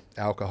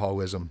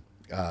 Alcoholism.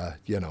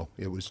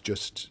 It was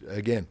just,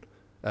 again,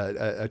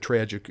 a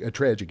tragic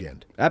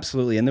end.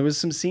 Absolutely. And there was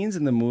some scenes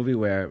in the movie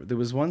where there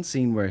was one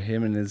scene where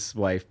him and his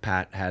wife,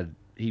 Pat,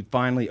 he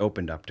finally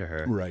opened up to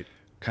her. Right.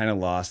 Kind of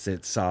lost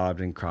it, sobbed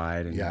and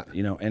cried. And,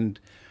 and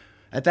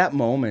at that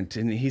moment,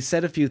 and he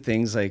said a few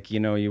things like,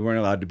 you weren't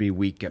allowed to be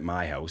weak at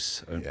my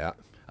house. Yeah.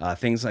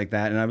 Things like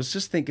that. And I was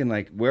just thinking,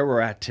 like, where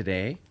we're at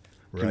today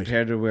Right.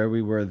 compared to where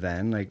we were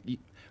then. Like,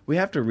 we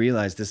have to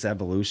realize this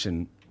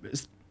evolution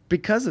is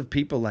because of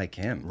people like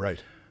him. Right.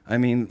 I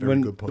mean, Very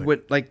good point.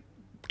 when like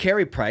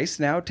Carey Price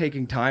now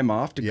taking time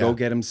off to Yeah. go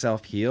get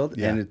himself healed,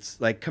 Yeah. and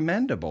it's like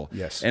commendable.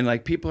 Yes. And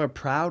like people are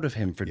proud of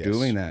him for Yes.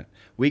 doing that.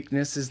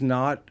 Weakness is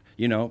not,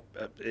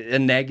 a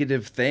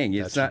negative thing.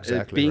 It's That's not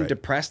exactly being right.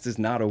 depressed is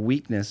not a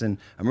weakness. And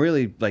I'm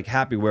really like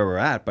happy where we're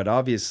at. But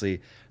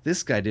obviously,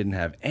 this guy didn't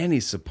have any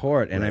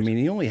support, and I Right. mean,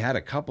 he only had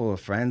a couple of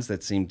friends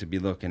that seemed to be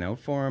looking out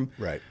for him.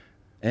 Right.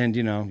 And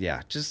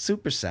just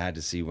super sad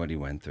to see what he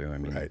went through. I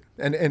mean, Right.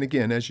 And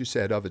again, as you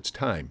said, of its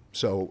time.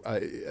 So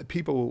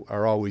people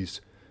are always,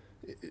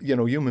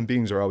 human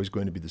beings are always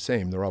going to be the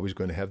same. They're always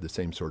going to have the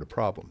same sort of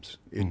problems.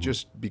 It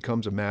just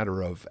becomes a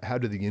matter of how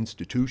do the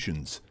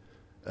institutions,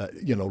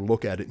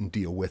 look at it and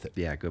deal with it.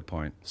 yeah, good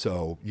point.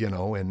 So,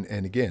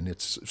 and again,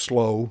 it's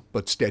slow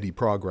but steady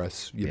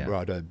progress. You Yeah.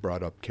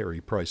 brought up Carey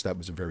Price. That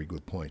was a very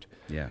good point.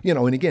 Yeah.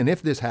 And again,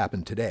 if this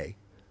happened today,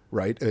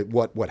 right,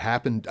 what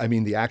happened, I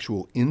mean, the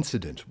actual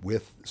incident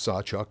with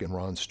Sawchuk and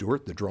Ron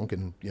Stewart, the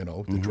drunken,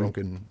 the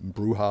drunken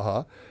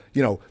brouhaha,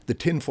 the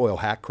tinfoil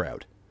hat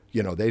crowd,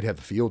 they'd have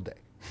a field day.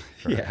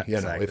 Right? Yeah,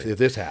 exactly. If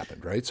this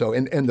happened, right? So,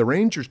 and the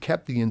Rangers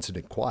kept the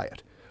incident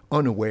quiet,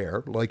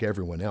 unaware, like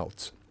everyone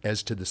else,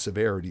 as to the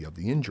severity of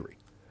the injury.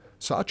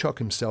 Sawchuk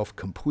himself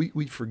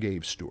completely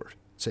forgave Stewart,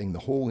 saying the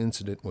whole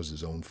incident was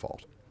his own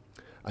fault.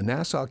 A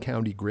Nassau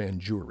County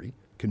grand jury,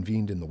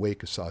 convened in the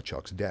wake of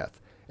Sawchuk's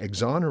death,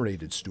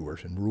 exonerated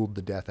Stewart and ruled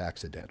the death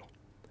accidental.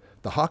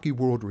 The hockey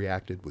world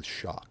reacted with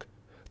shock.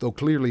 Though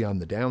clearly on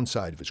the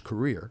downside of his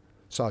career,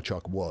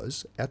 Sawchuk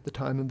was, at the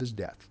time of his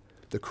death,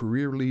 the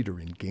career leader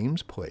in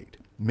games played,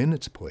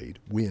 minutes played,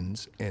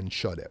 wins, and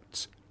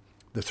shutouts.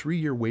 The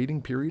 3-year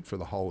waiting period for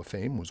the Hall of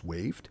Fame was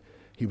waived.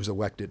 He was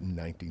elected in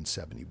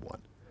 1971.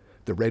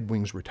 The Red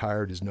Wings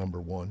retired as number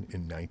 1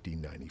 in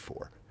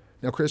 1994.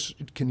 Now, Chris,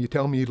 can you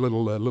tell me a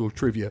little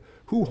trivia?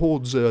 Who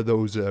holds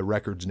those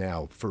records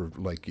now for,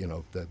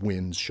 the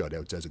wins,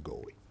 shutouts as a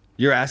goalie?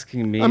 You're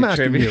asking me I'm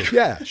asking trivia? you.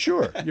 Yeah,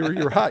 sure.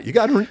 You're hot. You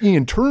got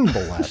Ian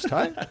Turnbull last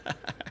time.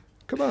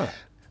 Come on.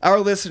 Our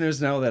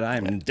listeners know that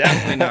I'm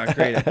definitely not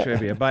great at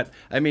trivia, but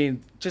I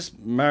mean, just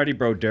Marty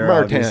Brodeur,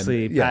 Martin,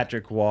 obviously, yeah.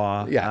 Patrick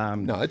Waugh. Yeah.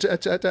 No, it's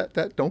don't get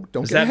that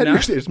ahead of enough?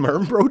 yourself. It's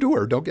Martin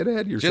Brodeur. Don't get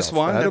ahead of yourself. Just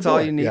one? That's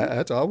all you need? Yeah,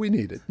 that's all we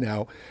needed.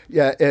 Now,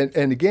 yeah,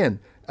 and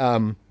again,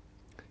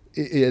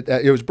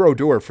 it was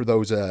Brodeur for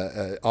those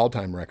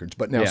all-time records,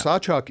 but now Yeah.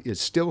 Sawchuk is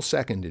still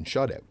second in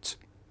shutouts,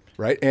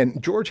 right?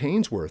 And George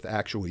Hainsworth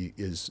actually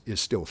is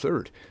still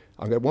third.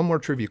 I've got one more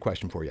trivia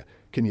question for you.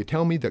 Can you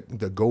tell me the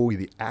goalie,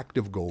 the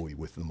active goalie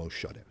with the most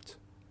shutouts?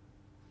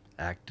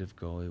 Active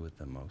goalie with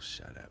the most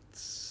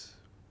shutouts.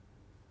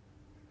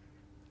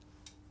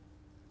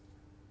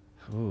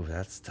 Ooh,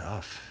 that's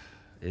tough.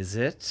 Is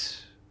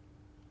it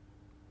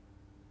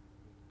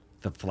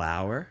the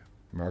Flower?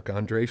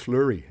 Marc-Andre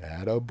Fleury.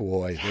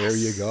 Attaboy. Yes. There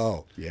you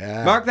go.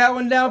 Yeah. Mark that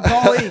one down,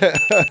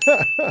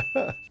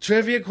 Paulie.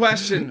 Trivia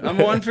question. I'm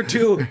 1 for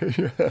 2.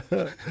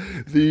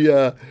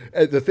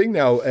 The thing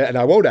now, and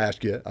I won't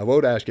ask you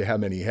how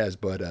many he has,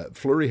 but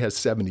Fleury has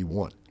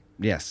 71.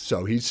 Yes.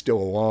 So he's still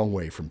a long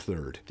way from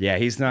third. Yeah,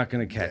 he's not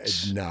going to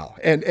catch. No.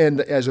 And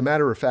as a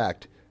matter of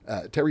fact,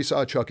 Terry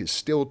Sawchuk is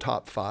still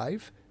top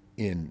 5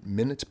 in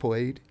minutes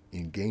played,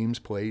 in games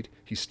played.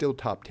 He's still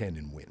top 10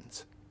 in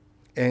wins.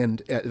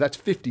 And that's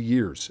 50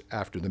 years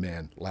after the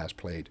man last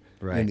played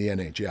in the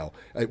NHL.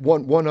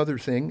 One other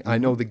thing, I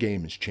know the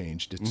game has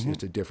changed.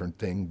 It's a different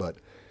thing, but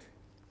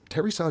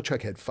Terry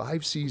Sawchuk had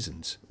 5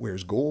 seasons where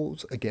his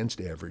goals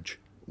against average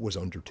was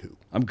under 2.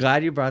 I'm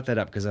glad you brought that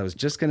up because I was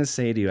just going to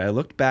say to you, I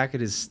looked back at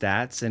his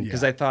stats, and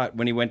because I thought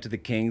when he went to the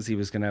Kings, he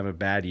was going to have a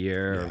bad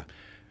year. Yeah. Or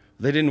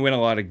they didn't win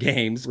a lot of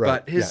games,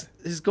 Right, but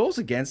his goals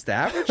against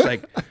average,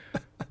 like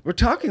we're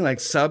talking like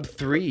sub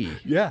 3.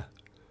 Yeah.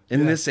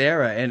 In this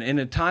era, and in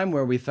a time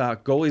where we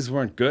thought goalies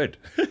weren't good.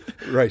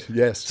 Right,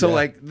 yes. So, yeah.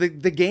 like, the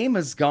game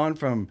has gone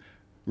from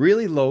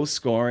really low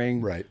scoring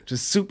Right. to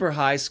super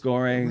high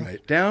scoring,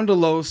 Right. down to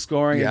low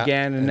scoring Yeah,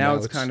 again, and and now now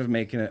it's it's- kind of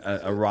making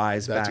a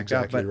rise That's back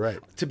exactly up. But right.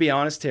 to be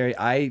honest, Terry,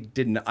 I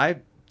did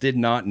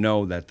not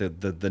know that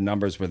the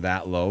numbers were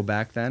that low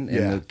back then, and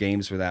Yeah. the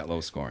games were that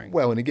low scoring.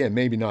 Well, and again,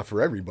 maybe not for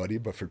everybody,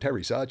 but for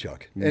Terry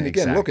Sawchuk. And Yeah,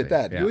 again, look at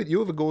exactly, that. yeah. You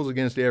have a goals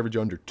against average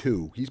under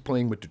 2. He's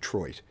playing with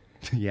Detroit.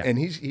 Yeah. And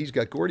he's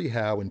got Gordie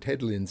Howe and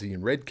Ted Lindsay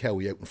and Red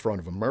Kelly out in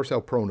front of him,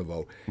 Marcel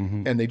Pronovo,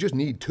 and they just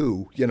need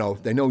 2.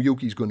 They know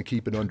Yuki's going to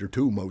keep it under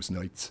 2 most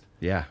nights.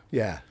 Yeah.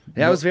 Yeah.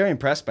 Yeah, I was very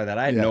impressed by that.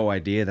 I had Yeah. no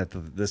idea that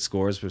the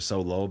scores were so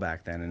low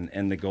back then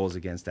and the goals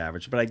against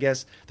average. But I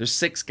guess there's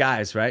 6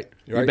 guys, right?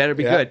 You Right? better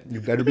be Yeah, good.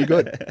 You better be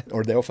good,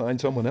 or they'll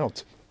find someone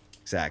else.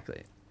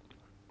 Exactly.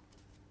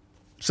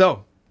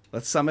 So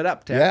let's sum it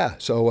up, Ted. Yeah.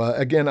 So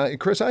again,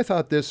 Chris, I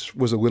thought this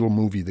was a little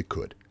movie that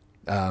could.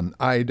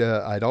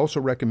 I'd also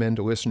recommend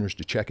to listeners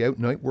to check out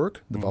Night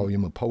Work, the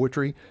volume of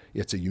poetry.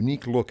 It's a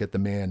unique look at the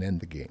man and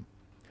the game.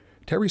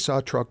 Terry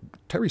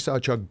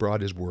Sawchuk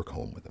brought his work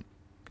home with him,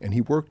 and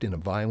he worked in a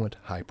violent,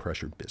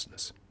 high-pressure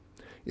business.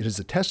 It is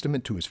a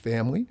testament to his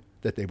family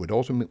that they would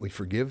ultimately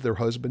forgive their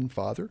husband and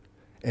father,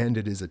 and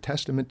it is a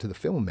testament to the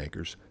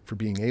filmmakers for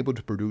being able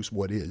to produce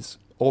what is,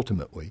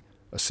 ultimately,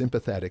 a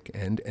sympathetic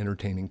and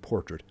entertaining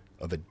portrait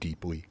of a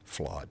deeply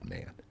flawed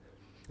man.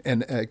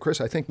 And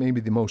Chris, I think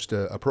maybe the most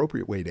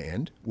appropriate way to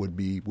end would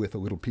be with a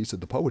little piece of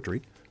the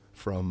poetry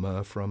from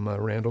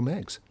Randall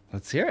Meggs.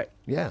 Let's hear it.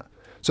 Yeah.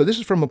 So this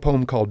is from a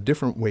poem called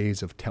Different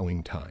Ways of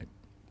Telling Time.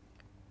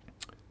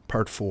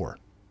 Part 4,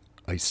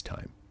 Ice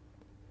Time.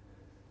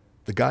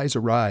 The guys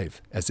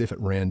arrive as if at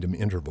random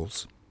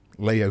intervals,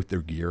 lay out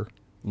their gear,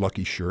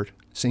 lucky shirt,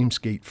 same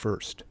skate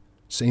first,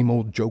 same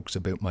old jokes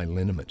about my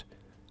liniment.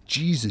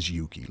 Jesus,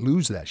 Yuki,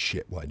 lose that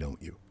shit, why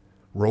don't you?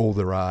 Roll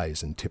their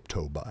eyes and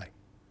tiptoe by.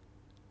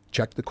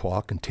 Check the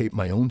clock and tape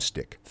my own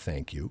stick,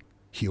 thank you.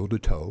 Heel to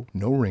toe,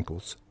 no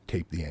wrinkles,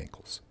 tape the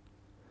ankles.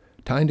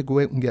 Time to go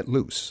out and get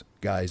loose,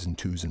 guys in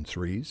 2s and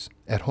 3s,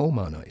 at home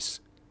on ice,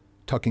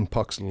 tucking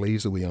pucks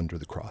lazily under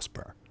the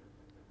crossbar.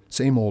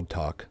 Same old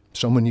talk,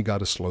 someone you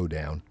gotta slow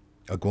down,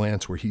 a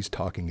glance where he's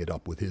talking it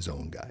up with his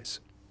own guys.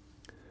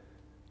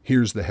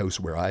 Here's the house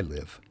where I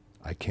live,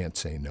 I can't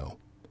say no.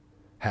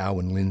 Howe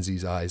and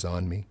Lindsay's eyes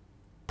on me.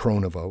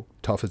 Pronovo,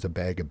 tough as a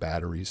bag of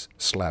batteries,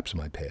 slaps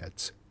my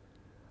pads.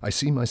 I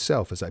see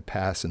myself as I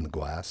pass in the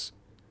glass,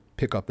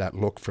 pick up that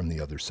look from the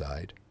other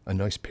side, a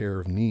nice pair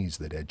of knees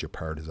that edge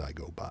apart as I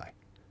go by.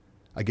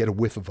 I get a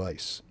whiff of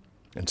ice,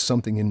 and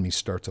something in me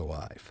starts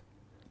alive.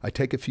 I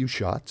take a few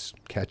shots,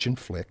 catch and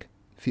flick,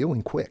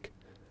 feeling quick.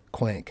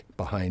 Clank,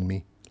 behind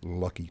me,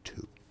 lucky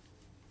too.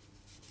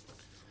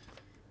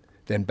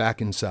 Then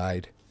back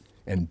inside,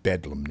 and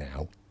bedlam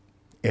now.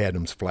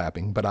 Adam's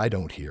flapping, but I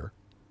don't hear.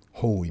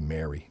 Holy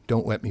Mary,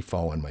 don't let me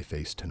fall on my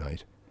face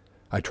tonight.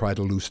 I try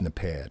to loosen a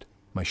pad,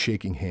 my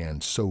shaking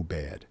hand so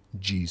bad.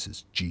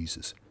 Jesus,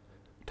 Jesus.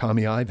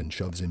 Tommy Ivan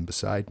shoves in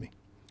beside me,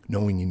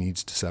 knowing he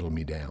needs to settle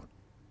me down.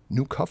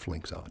 New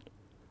cufflinks on.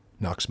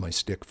 Knocks my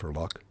stick for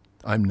luck.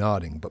 I'm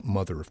nodding, but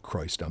mother of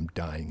Christ, I'm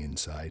dying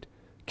inside.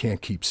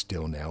 Can't keep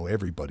still now,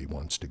 everybody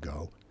wants to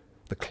go.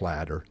 The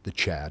clatter, the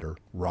chatter,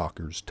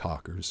 rockers,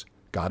 talkers.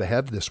 Gotta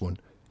have this one.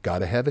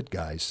 Gotta have it,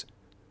 guys.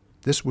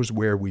 This was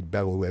where we'd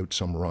bellow out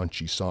some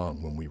raunchy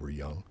song when we were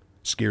young,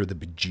 scare the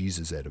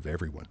bejesus out of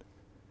everyone.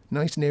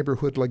 Nice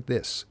neighborhood like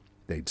this,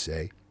 they'd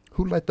say.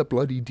 Who let the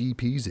bloody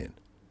DPs in?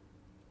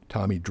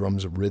 Tommy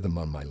drums a rhythm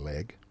on my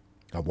leg.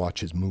 I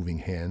watch his moving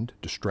hand,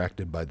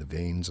 distracted by the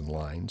veins and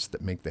lines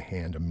that make the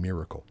hand a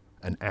miracle,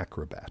 an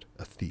acrobat,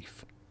 a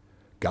thief.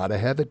 Gotta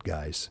have it,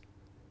 guys.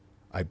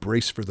 I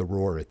brace for the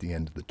roar at the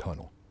end of the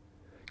tunnel.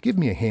 Give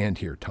me a hand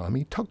here,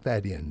 Tommy. Tuck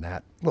that in,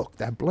 that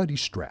bloody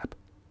strap.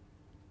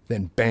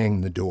 Then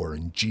bang the door,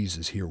 and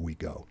Jesus, here we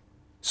go.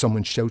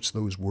 Someone shouts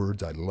those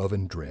words I love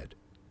and dread.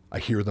 I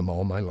hear them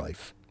all my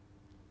life.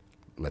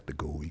 Let the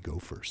goalie go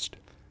first.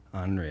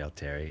 Unreal,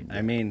 Terry.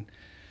 I mean,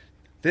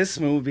 this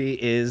movie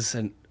is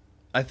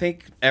I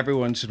think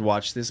everyone should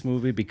watch this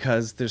movie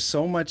because there's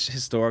so much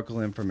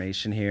historical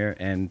information here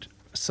and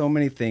so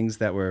many things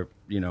that were,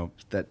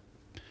 that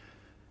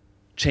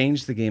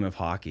changed the game of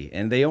hockey.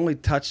 And they only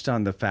touched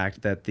on the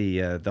fact that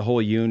the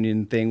whole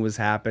union thing was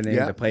happening,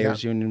 the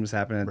players' union was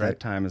happening at that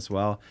time as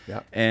well.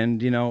 Yeah.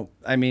 And,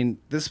 I mean,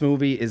 this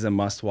movie is a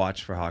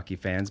must-watch for hockey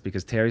fans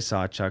because Terry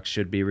Sawchuk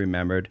should be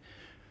remembered.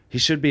 He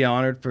should be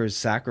honored for his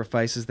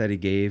sacrifices that he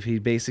gave. He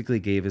basically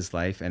gave his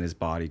life and his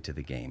body to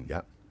the game.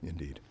 Yeah,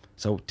 indeed.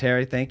 So,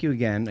 Terry, thank you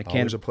again.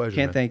 Always a pleasure.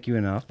 Can't man. thank you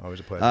enough.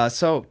 Always a pleasure.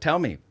 So, tell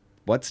me,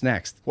 what's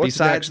next? What's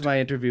Besides next? my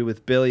interview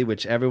with Billy,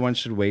 which everyone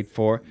should wait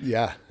for.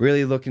 Yeah.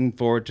 Really looking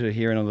forward to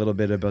hearing a little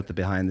bit about the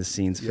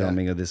behind-the-scenes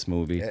filming of this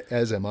movie.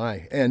 As am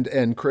I.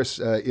 And Chris,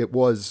 it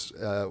was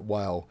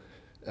while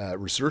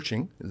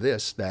researching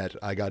this that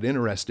I got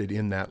interested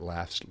in that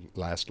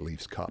last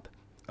Leafs Cup.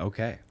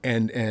 Okay.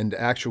 And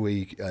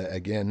actually,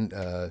 again,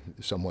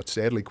 somewhat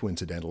sadly,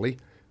 coincidentally,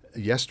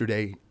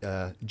 yesterday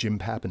Jim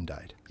Pappen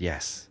died.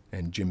 Yes.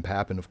 And Jim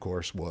Pappen, of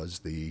course, was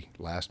the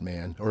last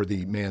man, or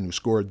the man who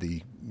scored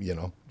the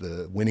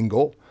winning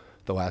goal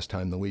the last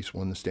time the Leafs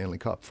won the Stanley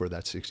Cup for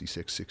that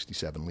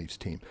 66-67 Leafs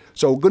team.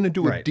 So we're going to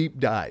do a deep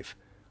dive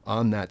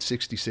on that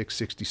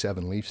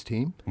 66-67 Leafs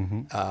team.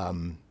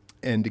 Mm-hmm.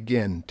 And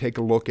again, take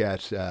a look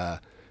at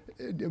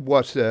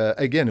what,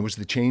 again, it was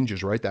the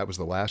changes, right? That was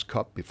the last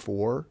cup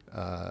before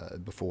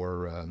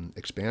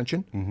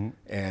expansion. Mm-hmm.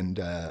 And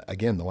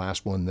again, the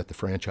last one that the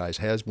franchise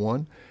has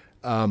won.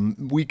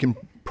 We can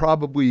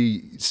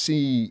probably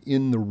see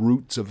in the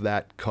roots of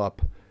that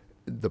cup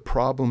the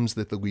problems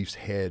that the Leafs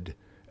had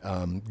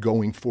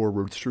going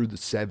forward through the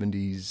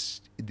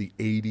 70s, the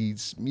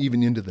 80s,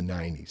 even into the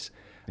 90s.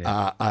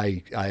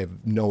 I have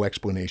no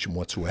explanation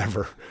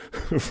whatsoever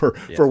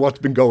for what's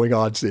been going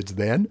on since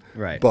then.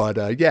 Right. But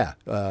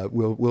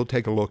we'll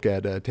take a look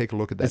at that.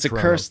 It's a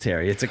curse,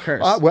 Terry. It's a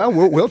curse.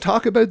 We'll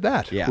talk about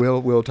that. Yeah.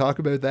 We'll talk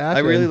about that. I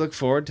really look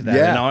forward to that.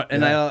 Yeah.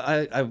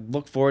 I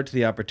look forward to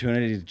the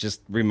opportunity to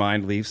just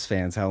remind Leafs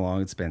fans how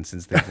long it's been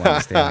since they've won the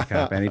Stanley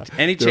Cup.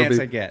 Any chance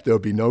I get. There'll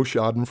be no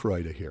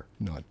Schadenfreude here.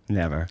 None.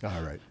 Never.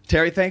 All right.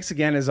 Terry, thanks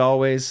again as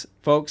always.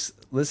 Folks,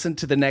 listen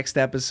to the next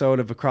episode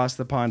of Across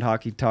the Pond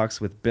Hockey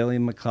Talks with Billy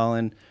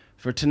McClellan.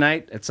 For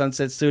tonight at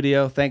Sunset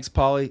Studio, thanks,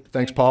 Paulie.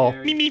 Thanks, Paul.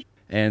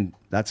 And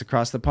that's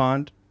Across the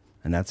Pond,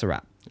 and that's a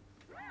wrap.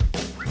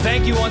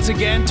 Thank you once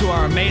again to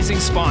our amazing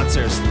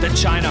sponsors, the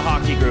China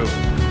Hockey Group,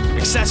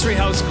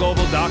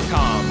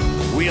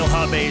 AccessoryHouseGlobal.com, Wheel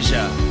Hub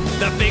Asia,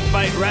 The Big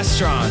Bite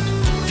Restaurant,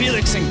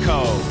 Felix &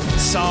 Co.,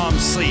 Psalm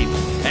Sleep,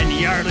 and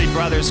Yardley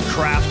Brothers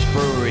Craft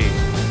Brewery.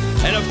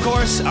 And of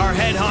course, our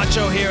head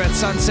honcho here at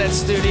Sunset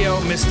Studio,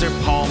 Mr.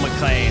 Paul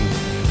McLean.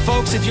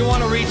 Folks, if you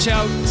want to reach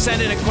out,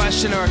 send in a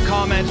question or a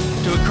comment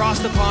to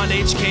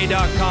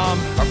acrossthepondhk.com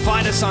or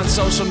find us on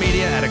social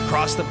media at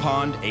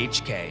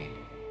AcrossThePondHK.